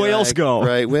the whales go.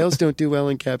 Right, whales don't do well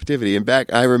in captivity. And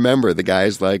I remember the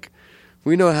guy's like,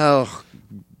 we know how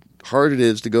hard it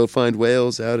is to go find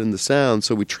whales out in the sound,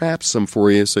 so we trapped some for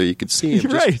you so you could see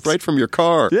them right from your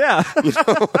car. Yeah.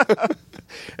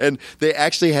 And they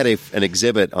actually had an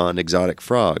exhibit on exotic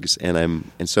frogs, and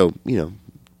so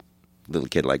little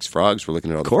kid likes frogs. We're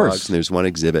looking at all the frogs, and there's one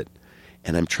exhibit,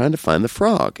 and I'm trying to find the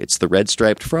frog. It's the red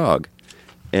striped frog.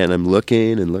 And I'm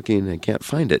looking and looking, and I can't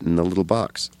find it in the little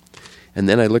box. And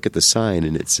then I look at the sign,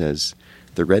 and it says,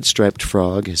 the red-striped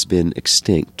frog has been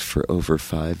extinct for over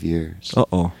 5 years.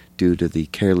 Uh-oh. Due to the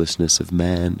carelessness of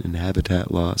man and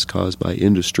habitat loss caused by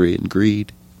industry and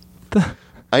greed.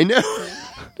 I know.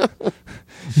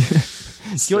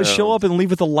 You show up and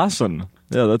leave with a lesson.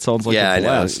 Yeah, that sounds like a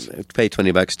blast. I know. Pay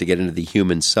 $20 to get into the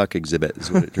human suck exhibit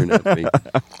is what it turned out to be.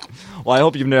 Well, I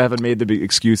hope you haven't made the big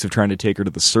excuse of trying to take her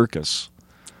to the circus.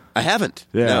 I haven't.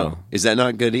 Yeah. No. Is that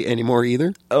not good anymore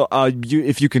either?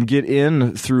 If you can get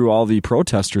in through all the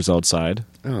protesters outside.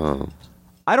 Oh.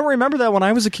 I don't remember that when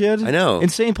I was a kid. I know. In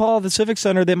St. Paul, the Civic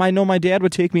Center, my dad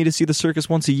would take me to see the circus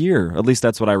once a year. At least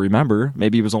that's what I remember.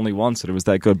 Maybe it was only once that it was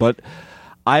that good. But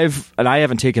I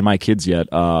haven't taken my kids yet,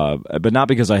 but not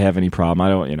because I have any problem. I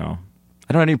don't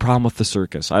have any problem with the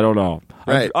circus. I don't know.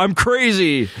 Right. I'm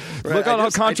crazy. Right. Look how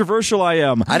controversial I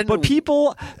am. But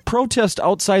people protest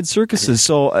outside circuses,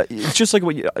 so it's just like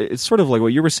it's sort of like what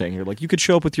you were saying here. Like you could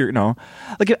show up with your,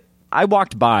 like I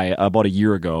walked by about a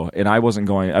year ago, and I wasn't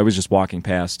going. I was just walking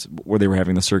past where they were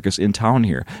having the circus in town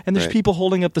here, and there's people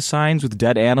holding up the signs with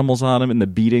dead animals on them, and the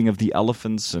beating of the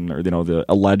elephants, or the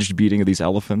alleged beating of these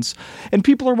elephants, and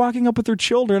people are walking up with their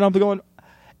children. I'm going,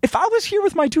 if I was here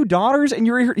with my two daughters and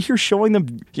you're here showing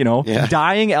them,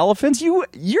 dying elephants, you're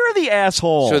the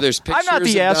asshole. So there's pictures I'm not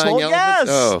the of asshole. dying Yes.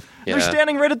 elephants? Oh, yeah. They're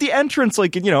standing right at the entrance,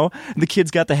 like, and the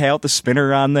kid's got the hat with the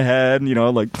spinner on the head,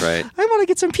 like, right. I want to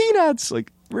get some peanuts.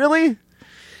 Like, really?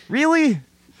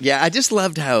 Yeah, I just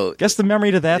loved how... Guess the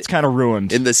memory to that's kind of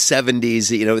ruined. In the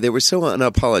 70s, they were so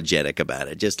unapologetic about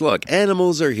it. Just, look,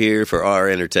 animals are here for our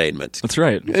entertainment. That's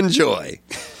right. Enjoy.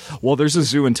 Well, there's a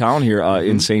zoo in town here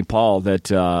in St. Paul that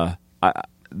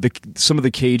some of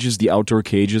the cages, the outdoor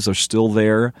cages, are still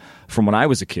there from when I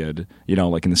was a kid,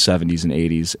 like in the 70s and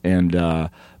 80s.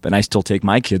 And I still take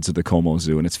my kids to the Como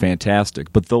Zoo, and it's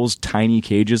fantastic. But those tiny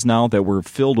cages now that were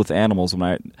filled with animals,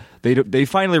 they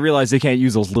finally realized they can't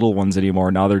use those little ones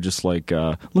anymore. Now they're just like,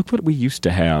 look what we used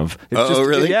to have.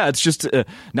 Really? Yeah, it's just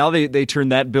now they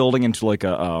turned that building into like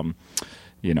a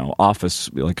office,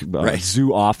 like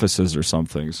zoo offices or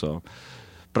something. So,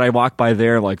 but I walk by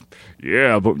there like,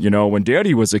 yeah, but when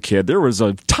Daddy was a kid, there was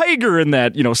a tiger in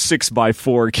that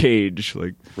 6x4 cage,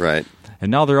 like, right.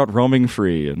 And now they're out roaming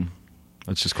free, and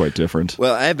That's just quite different.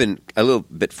 Well, I've been a little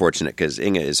bit fortunate because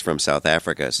Inga is from South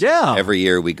Africa. So Yeah. every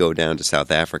year we go down to South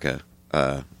Africa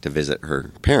to visit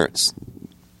her parents,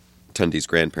 Tundi's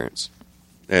grandparents.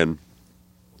 And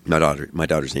my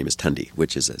daughter's name is Tundi,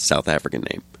 which is a South African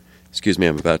name. Excuse me,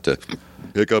 I'm about to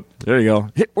hiccup. There you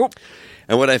go. Whoop.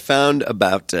 And what I found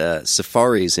about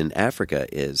safaris in Africa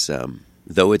is,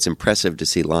 though it's impressive to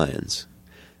see lions,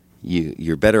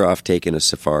 you're better off taking a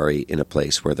safari in a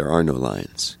place where there are no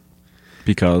lions.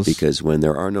 Because when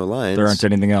there are no lions, there aren't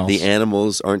anything else. The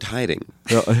animals aren't hiding.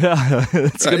 Yeah,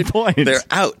 that's a good point. They're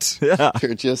out. Yeah.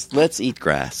 They're just, let's eat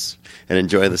grass and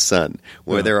enjoy the sun.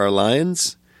 Where there are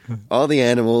lions, all the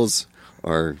animals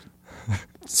are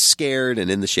scared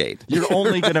and in the shade. You're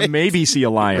only going to maybe see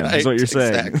a lion, is what you're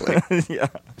saying. Exactly. Yeah.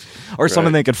 Or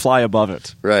something that could fly above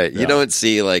it. Right. Yeah. You don't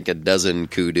see like a dozen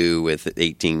kudu with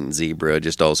 18 zebra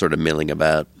just all sort of milling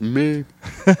about. Meh.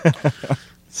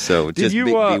 So just be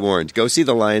warned. Go see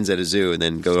the lions at a zoo and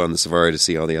then go on the safari to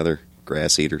see all the other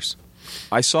grass eaters.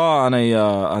 I saw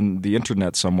on the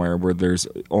internet somewhere where there's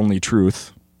only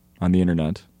truth on the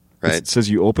internet. Right. It says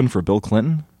you opened for Bill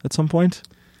Clinton at some point.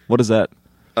 What is that?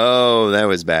 Oh, that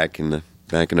was back in a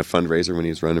fundraiser when he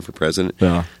was running for president.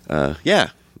 Yeah.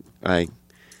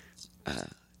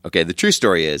 Okay, the true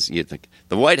story is you think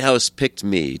the White House picked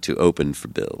me to open for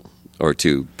Bill or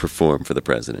to perform for the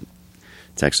president.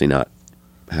 It's actually not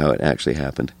how it actually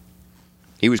happened.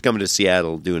 He was coming to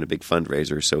Seattle doing a big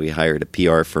fundraiser, so he hired a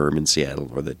PR firm in Seattle,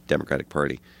 or the Democratic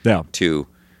Party, to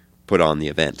put on the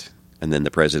event. And then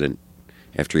the president,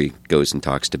 after he goes and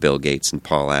talks to Bill Gates and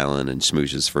Paul Allen and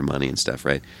smooches for money and stuff,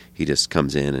 right? He just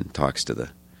comes in and talks to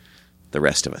the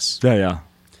rest of us. Yeah.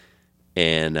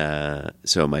 And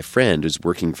so my friend was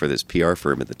working for this PR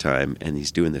firm at the time, and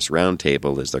he's doing this round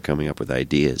table as they're coming up with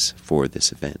ideas for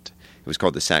this event. It was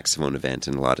called the Saxophone Event,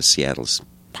 and a lot of Seattle's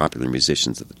popular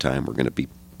musicians at the time were going to be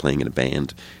playing in a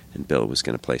band, and Bill was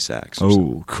going to play sax.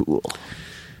 Oh, cool.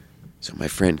 So my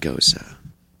friend goes,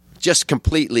 just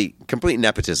complete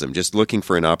nepotism, just looking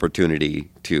for an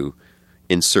opportunity to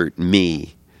insert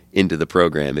me into the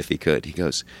program if he could. He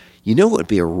goes, you know what would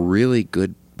be a really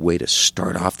good way to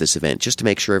start off this event, just to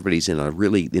make sure everybody's in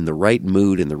the right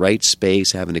mood, in the right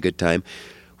space, having a good time?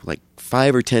 Like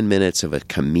 5 or 10 minutes of a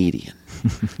comedian.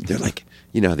 They're like,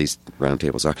 you know how these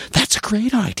roundtables are. That's a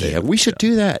great idea. We should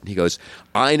do that. And he goes,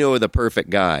 I know the perfect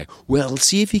guy. Well,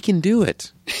 see if he can do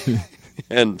it.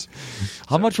 And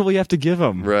how much will we have to give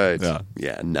him? Right.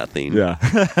 Yeah, nothing. Yeah.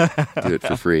 Do it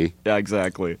for free. Yeah,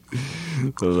 exactly.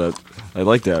 So I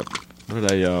like that. What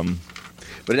did I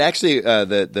But it actually,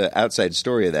 the outside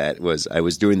story of that was I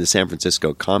was doing the San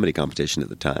Francisco comedy competition at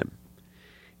the time.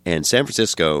 And San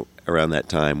Francisco, around that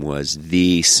time, was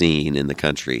the scene in the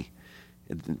country.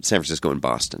 San Francisco and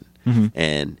Boston. Mm-hmm.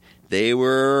 And they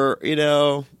were,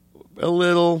 a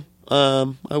little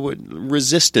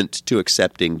resistant to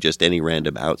accepting just any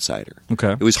random outsider.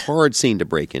 Okay. It was a hard scene to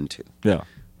break into. Yeah.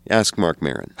 Ask Mark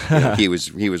Maron. He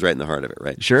was right in the heart of it,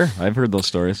 right? Sure. I've heard those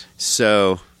stories.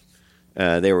 So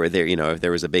they were there,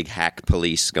 there was a big hack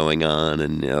police going on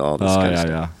and all this kind of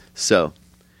stuff. Yeah. So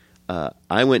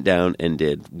I went down and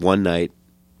did one night,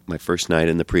 my first night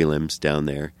in the prelims down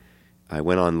there. I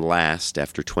went on last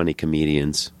after 20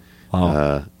 comedians.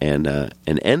 Wow. And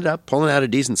ended up pulling out a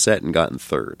decent set and gotten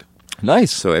third.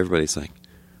 Nice. So everybody's like,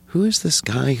 who is this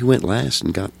guy who went last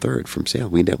and got third from Seattle?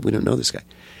 We don't know this guy.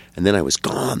 And then I was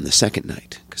gone the second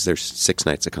night because there's 6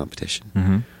 nights of competition.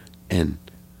 Mm-hmm. And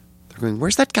they're going,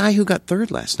 where's that guy who got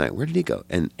third last night? Where did he go?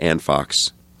 And Ann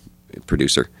Fox,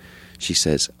 producer, she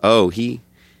says, oh, he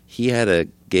had a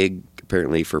gig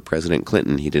apparently for President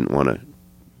Clinton. He didn't want to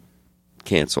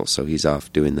cancel, so he's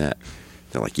off doing that.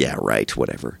 They're like, yeah, right,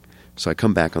 whatever. So I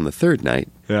come back on the third night.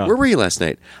 Yeah. Where were you last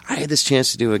night? I had this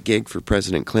chance to do a gig for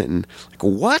President Clinton. Like,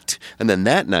 what? And then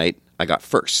that night, I got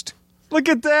first. Look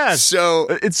at that. So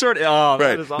it's sort of right.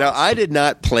 That is awesome. Now, I did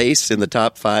not place in the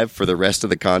top 5 for the rest of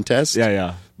the contest.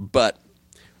 Yeah. But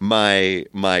my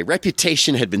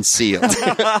reputation had been sealed.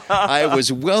 I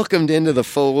was welcomed into the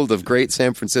fold of great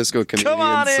San Francisco comedians. Come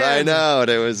on in. I know.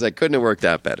 I couldn't have worked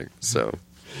out better. So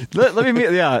let me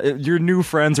meet. Yeah, your new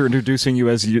friends are introducing you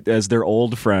as their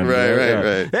old friend.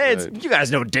 Right. Hey, you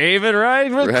guys know David,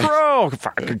 right? Right. Crow,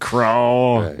 fucking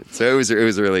Crow. Right. So it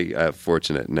was really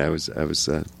fortunate, and I was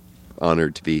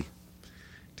honored to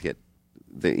get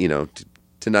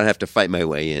to not have to fight my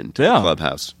way into the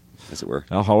clubhouse, as it were.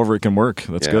 However it can work.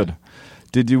 That's good.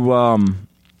 Did you?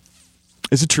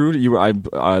 Is it true that you?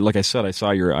 Like I said, I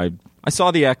saw I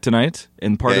saw the act tonight,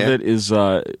 and part of it is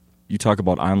you talk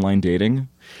about online dating.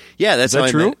 Yeah, that's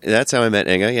true. That's how I met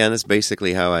Inga. Yeah, and that's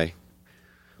basically how I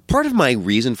part of my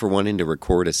reason for wanting to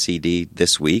record a CD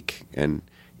this week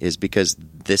is because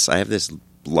I have this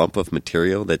lump of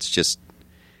material that's just,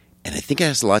 and I think it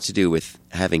has a lot to do with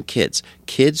having kids.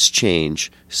 Kids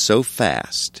change so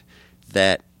fast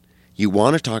that you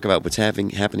want to talk about what's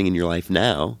happening in your life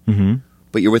now,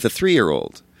 but you're with a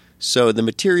 3-year-old. So the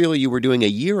material you were doing a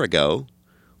year ago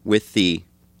with the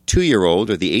 2-year-old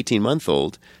or the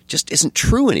 18-month-old just isn't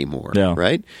true anymore,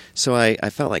 right? So I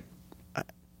felt like,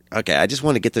 okay, I just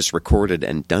want to get this recorded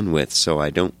and done with so I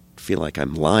don't feel like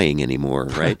I'm lying anymore,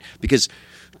 right? Because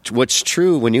what's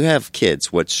true when you have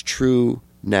kids, what's true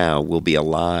now will be a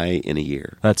lie in a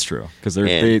year. That's true, because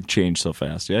they change so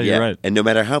fast. Yeah, you're right. And no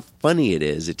matter how funny it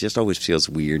is, it just always feels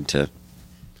weird to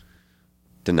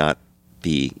not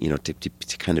be,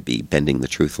 to kind of be bending the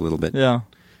truth a little bit. Yeah.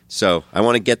 So I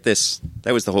want to get this.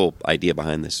 That was the whole idea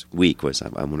behind this week. Was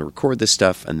I'm going to record this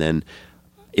stuff, and then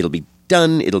it'll be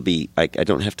done. It'll be. I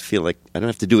don't have to feel like I don't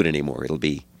have to do it anymore. It'll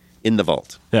be in the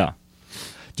vault. Yeah.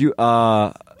 Do you?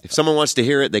 If someone wants to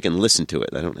hear it, they can listen to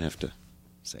it. I don't have to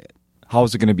say it. How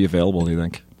is it going to be available? Do you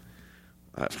think?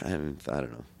 I don't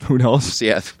know. Who knows?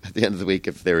 See at the end of the week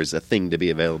if there is a thing to be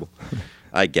available.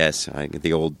 I guess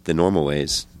the normal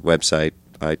ways: website,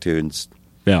 iTunes,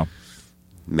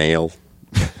 mail.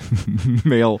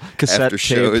 Mail, cassette after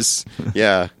tape. shows.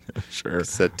 Yeah. Sure.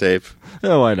 Cassette tape.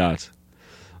 Yeah, why not?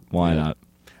 Why not?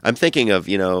 I'm thinking of,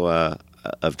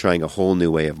 of trying a whole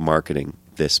new way of marketing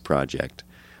this project.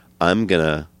 I'm going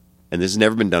to, and this has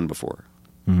never been done before,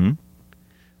 I'm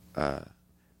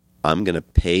going to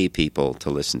pay people to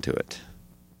listen to it.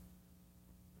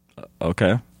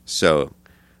 Okay. So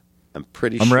I'm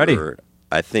pretty I'm sure. ready.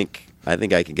 I think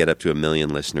I could get up to 1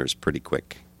 million listeners pretty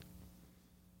quick.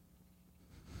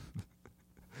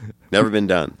 Never been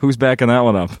done. Who's backing that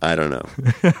one up? I don't know.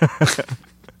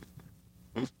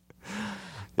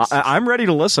 I'm ready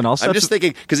to listen. I'm just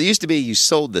thinking, because it used to be you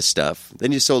sold this stuff,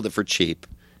 then you sold it for cheap.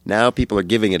 Now people are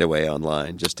giving it away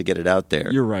online just to get it out there.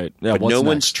 You're right. Yeah, but no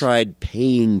one's tried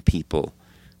paying people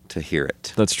to hear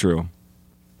it. That's true.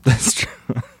 That's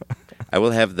true. I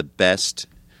will have the best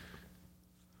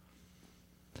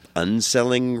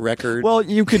unselling record. Well,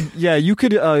 you could tape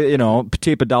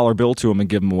 $1 bill to them and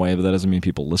give them away, but that doesn't mean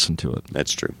people listen to it.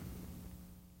 That's true.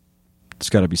 It's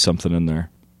got to be something in there.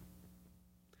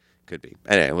 Could be.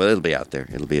 Anyway, well, it'll be out there.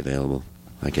 It'll be available,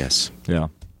 I guess. Yeah.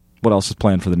 What else is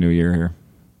planned for the new year here?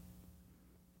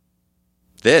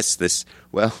 This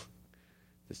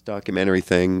documentary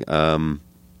thing. I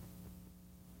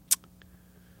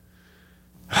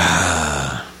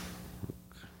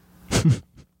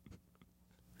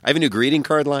have a new greeting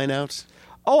card line out.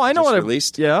 Oh, I know what I've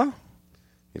released. Yeah.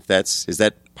 Is that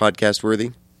podcast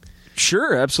worthy?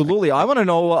 Sure, absolutely. I want to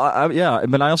know.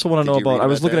 But I also want to know about. I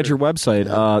was looking at your website.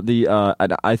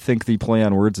 I think the play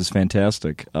on words is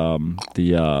fantastic.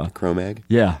 The Cro-Mag.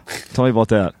 Yeah, tell me about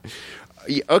that.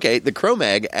 Okay, the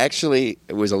Cro-Mag actually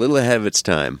was a little ahead of its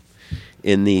time.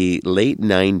 In the late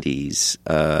 90s,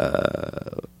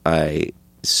 I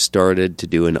started to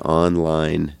do an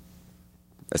online,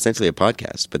 essentially a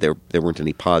podcast, but there weren't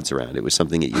any pods around. It was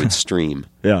something that you would stream.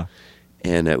 Yeah.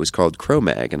 And it was called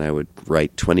Cro-Mag, and I would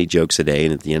write 20 jokes a day,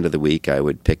 and at the end of the week, I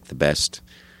would pick the best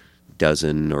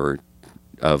dozen or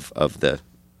of the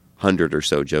 100 or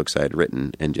so jokes I had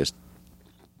written and just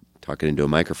talk it into a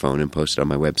microphone and post it on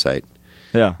my website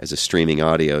as a streaming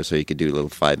audio, so you could do a little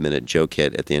 5-minute joke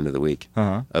hit at the end of the week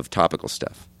of topical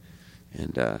stuff.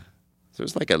 And so it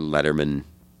was like a Letterman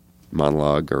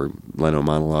monologue or Leno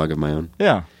monologue of my own.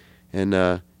 Yeah. And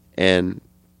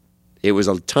it was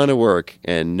a ton of work,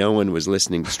 and no one was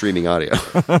listening to streaming audio.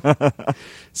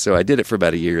 So I did it for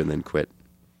about a year and then quit.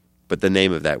 But the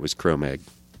name of that was Cro-Mag.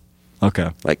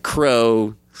 Okay. Like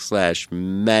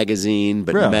Crow/magazine,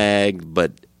 but mag,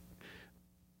 but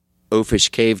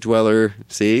oafish cave dweller.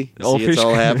 See, it's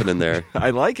all happening there.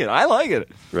 I like it.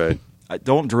 Right. You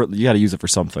got to use it for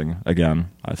something again,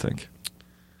 I think.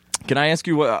 Can I ask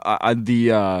you what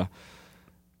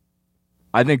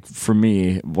I think for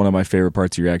me, one of my favorite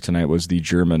parts of your act tonight was the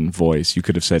German voice. You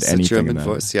could have said anything. German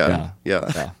voice, yeah.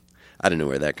 I don't know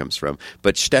where that comes from,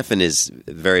 but Stefan is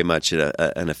very much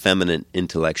an effeminate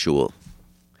intellectual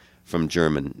from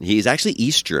German. He's actually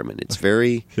East German. It's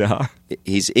very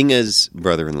He's Inge's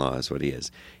brother-in-law, is what he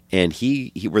is, and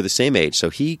he we're the same age, so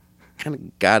he kind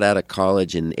of got out of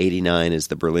college in '89 as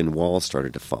the Berlin Wall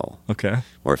started to fall. Okay,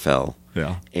 or fell.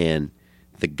 Yeah, and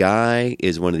the guy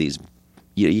is one of these.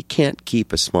 You can't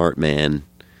keep a smart man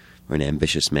or an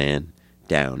ambitious man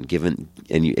down,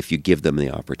 if you give them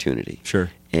the opportunity. Sure.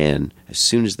 And as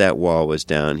soon as that wall was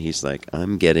down, he's like,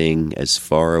 I'm getting as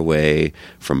far away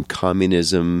from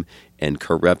communism and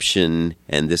corruption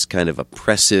and this kind of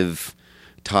oppressive,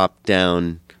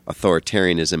 top-down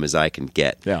authoritarianism as I can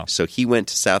get. Yeah. So he went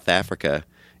to South Africa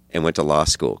and went to law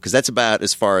school, because that's about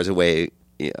as far as away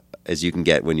as you can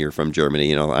get when you're from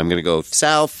Germany. I'm going to go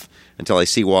south until I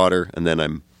see water, and then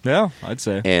I'm... Yeah, I'd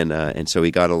say. And so he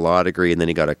got a law degree, and then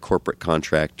he got a corporate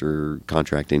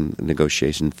contracting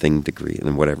negotiation thing degree,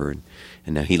 and whatever.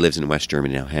 And now he lives in West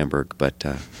Germany now, Hamburg. But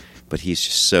he's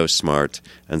just so smart,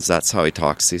 and that's how he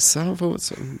talks. He's so,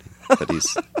 but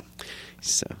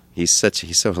he's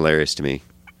so hilarious to me.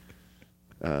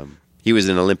 He was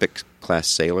an Olympic class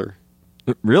sailor.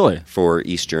 Really? For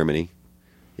East Germany.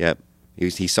 Yep.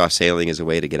 He saw sailing as a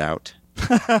way to get out.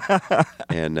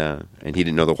 and he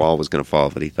didn't know the wall was going to fall,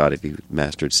 but he thought if he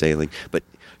mastered sailing. But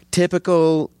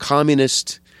typical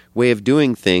communist way of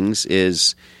doing things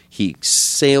is he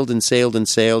sailed and sailed and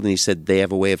sailed, and he said they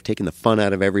have a way of taking the fun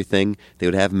out of everything. They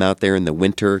would have him out there in the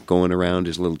winter going around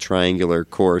his little triangular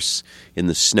course in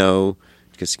the snow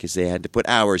because they had to put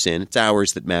hours in. It's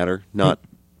hours that matter, not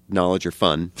knowledge or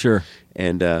fun. Sure.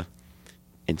 And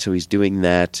so he's doing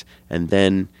that, and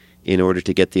then in order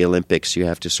to get the Olympics, you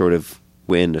have to sort of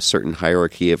win a certain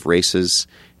hierarchy of races,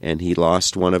 and he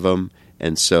lost one of them,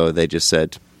 and so they just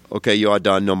said, okay, you are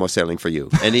done, no more sailing for you.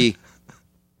 And he's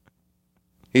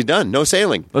done, no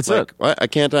sailing. That's it.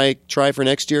 What? Can't I try for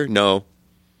next year? No.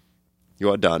 You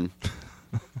are done.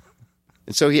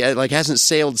 And so he hasn't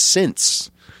sailed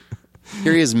since.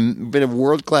 Here he has been a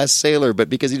world-class sailor, but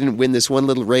because he didn't win this one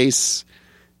little race,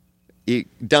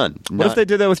 done. What if they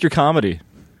did that with your comedy?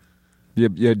 You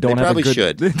don't they have probably a good,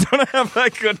 should. They don't have a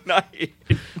good night.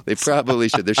 They probably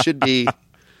should. There should be.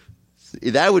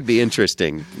 That would be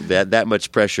interesting. That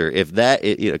much pressure. If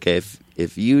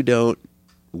you don't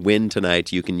win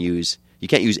tonight, you can't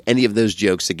use any of those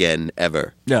jokes again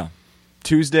ever. Yeah.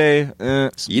 Tuesday.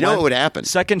 What would happen?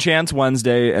 Second chance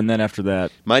Wednesday, and then after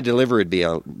that, my delivery would be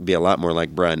a lot more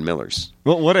like Brian Miller's.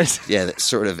 Well, what is? Yeah, that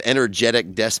sort of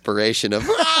energetic desperation of.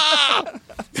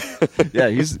 Yeah,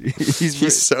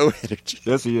 he's so energetic.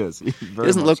 Yes, he is. He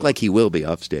doesn't look like he will be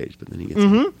off stage, but then he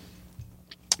gets.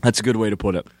 That's a good way to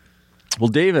put it. Well,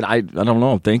 David, I don't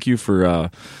know. Thank you for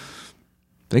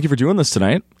doing this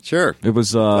tonight. Sure, it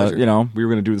was. We were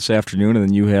going to do this afternoon, and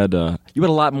then you had a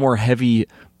lot more heavy,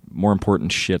 more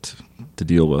important shit to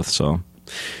deal with. So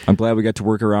I'm glad we got to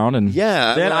work around, and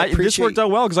this worked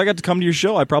out well because I got to come to your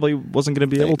show. I probably wasn't going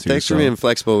to be able to. Thanks for being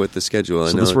flexible with the schedule.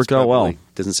 So this worked out well.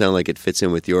 Doesn't sound like it fits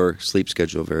in with your sleep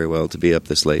schedule very well to be up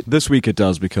this late. This week it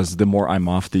does because the more I'm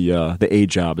off, the A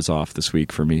job is off this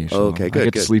week for me. So okay, good. I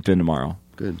get to sleep in tomorrow.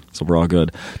 Good. So we're all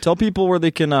good. Tell people where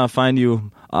they can find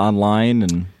you online,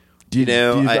 and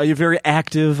are you very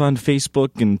active on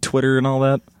Facebook and Twitter and all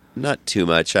that? Not too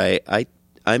much.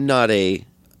 I'm not an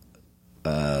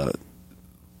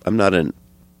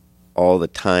all the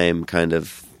time kind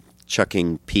of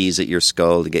chucking peas at your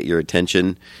skull to get your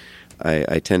attention.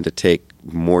 I tend to take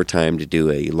more time to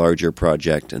do a larger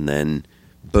project, and then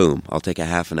boom, I'll take a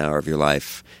half an hour of your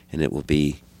life, and it will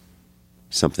be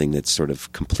something that's sort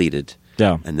of completed.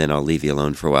 Yeah. And then I'll leave you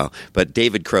alone for a while. But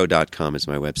davidcrow.com is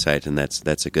my website, and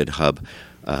that's a good hub.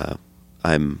 There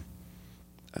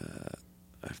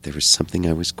was something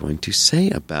I was going to say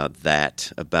about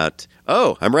that.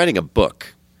 I'm writing a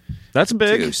book. That's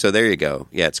big. Too. So there you go.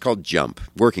 Yeah, it's called Jump.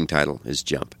 Working title is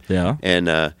Jump. Yeah.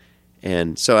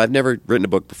 And so I've never written a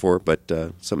book before, but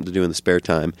something to do in the spare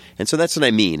time. And so that's what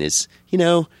I mean is,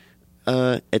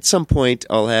 at some point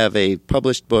I'll have a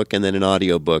published book and then an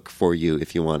audio book for you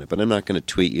if you want it. But I'm not going to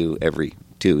tweet you every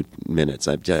 2 minutes.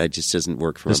 It just doesn't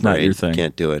work for my brain. That's not your thing.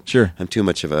 Can't do it. Sure. I'm too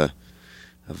much of a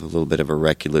little bit of a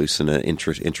recluse and an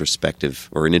introspective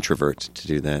or an introvert to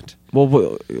do that.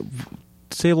 Well,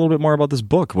 say a little bit more about this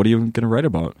book. What are you going to write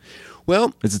about?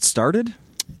 Well, is it started?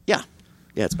 Yeah,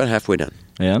 it's about halfway done.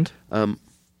 And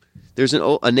there's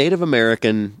a Native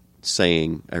American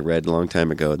saying I read a long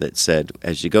time ago that said,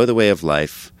 "As you go the way of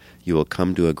life, you will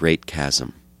come to a great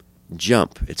chasm.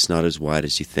 Jump; it's not as wide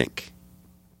as you think."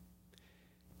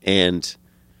 And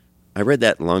I read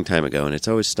that a long time ago, and it's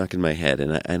always stuck in my head.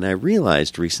 And I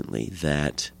realized recently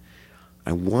that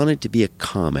I wanted to be a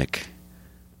comic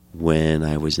when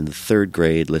I was in the 3rd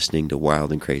grade listening to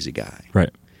Wild and Crazy Guy. Right.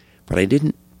 But I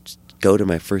didn't go to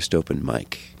my first open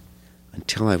mic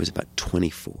until I was about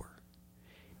 24.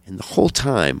 And the whole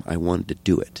time I wanted to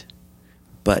do it.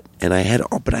 But I had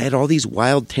all these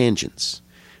wild tangents.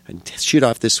 I'd shoot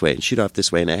off this way and shoot off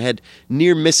this way, and I had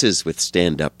near misses with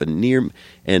stand-up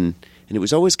and it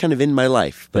was always kind of in my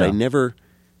life, but I never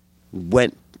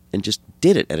went and just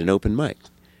did it at an open mic.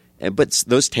 but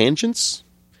those tangents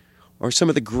are some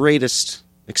of the greatest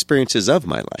experiences of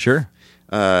my life. Sure.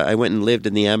 I went and lived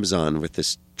in the Amazon with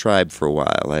this tribe for a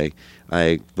while.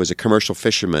 I was a commercial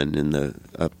fisherman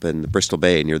up in the Bristol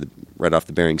Bay right off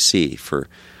the Bering Sea for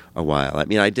a while. I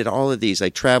mean, I did all of these. I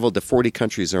traveled to 40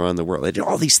 countries around the world. I did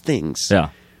all these things. Yeah.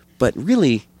 But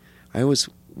really, I always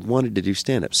wanted to do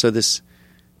stand-up. So this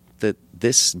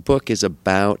book is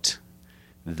about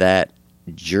that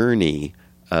journey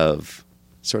of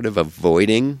sort of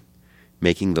avoiding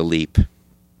making the leap,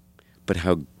 but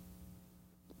how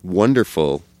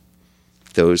wonderful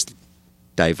those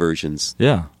diversions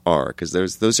are. Because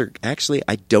those are actually,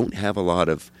 I don't have a lot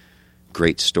of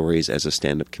great stories as a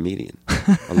stand-up comedian.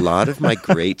 A lot of my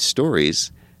great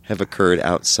stories have occurred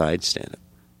outside stand-up.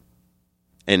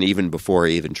 And even before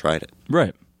I even tried it.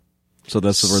 Right. So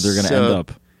that's where they're going to end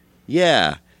up.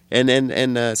 Yeah.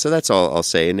 And so that's all I'll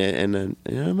say. And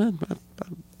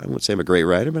I won't say I'm a great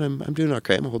writer, but I'm doing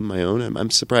okay. I'm holding my own. I'm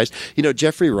surprised. You know,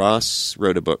 Jeffrey Ross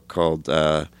wrote a book called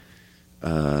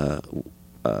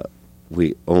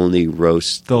We Only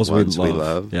Roast the Ones We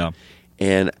Love. Yeah.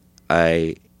 And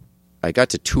I got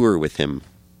to tour with him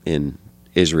in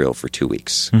Israel for 2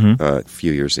 weeks a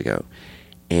few years ago.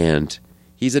 And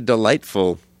he's a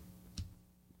delightful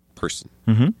person.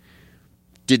 Mm-hmm.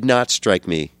 Did not strike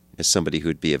me as somebody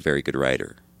who'd be a very good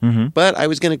writer. Mm-hmm. But I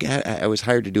was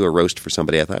hired to do a roast for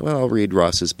somebody. I thought, well, I'll read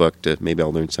Ross's book maybe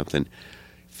I'll learn something.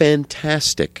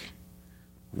 Fantastic,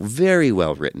 very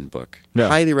well written book. Yeah.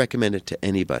 Highly recommend it to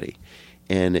anybody.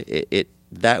 And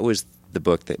that was the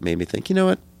book that made me think, you know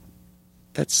what?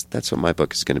 That's what my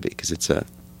book is going to be, because it's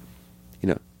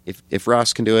if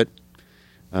Ross can do it,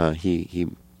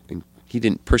 he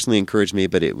didn't personally encourage me,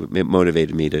 but it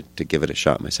motivated me to give it a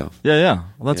shot myself. Yeah.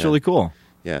 Well, that's really cool.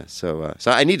 Yeah, so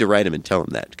I need to write him and tell him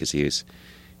that, because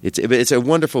it's a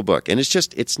wonderful book, and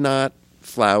it's not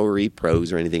flowery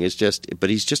prose or anything. But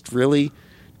he's just really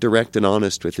direct and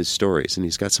honest with his stories, and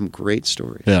he's got some great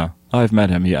stories. Yeah, I've met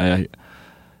him.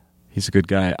 He's a good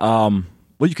guy.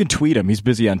 Well, you can tweet him. He's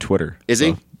busy on Twitter. Is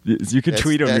he? You can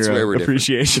tweet him your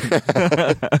appreciation.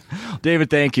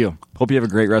 David, thank you. Hope you have a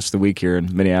great rest of the week here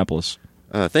in Minneapolis.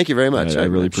 Thank you very much. I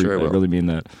really mean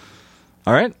that.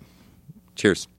 All right. Cheers.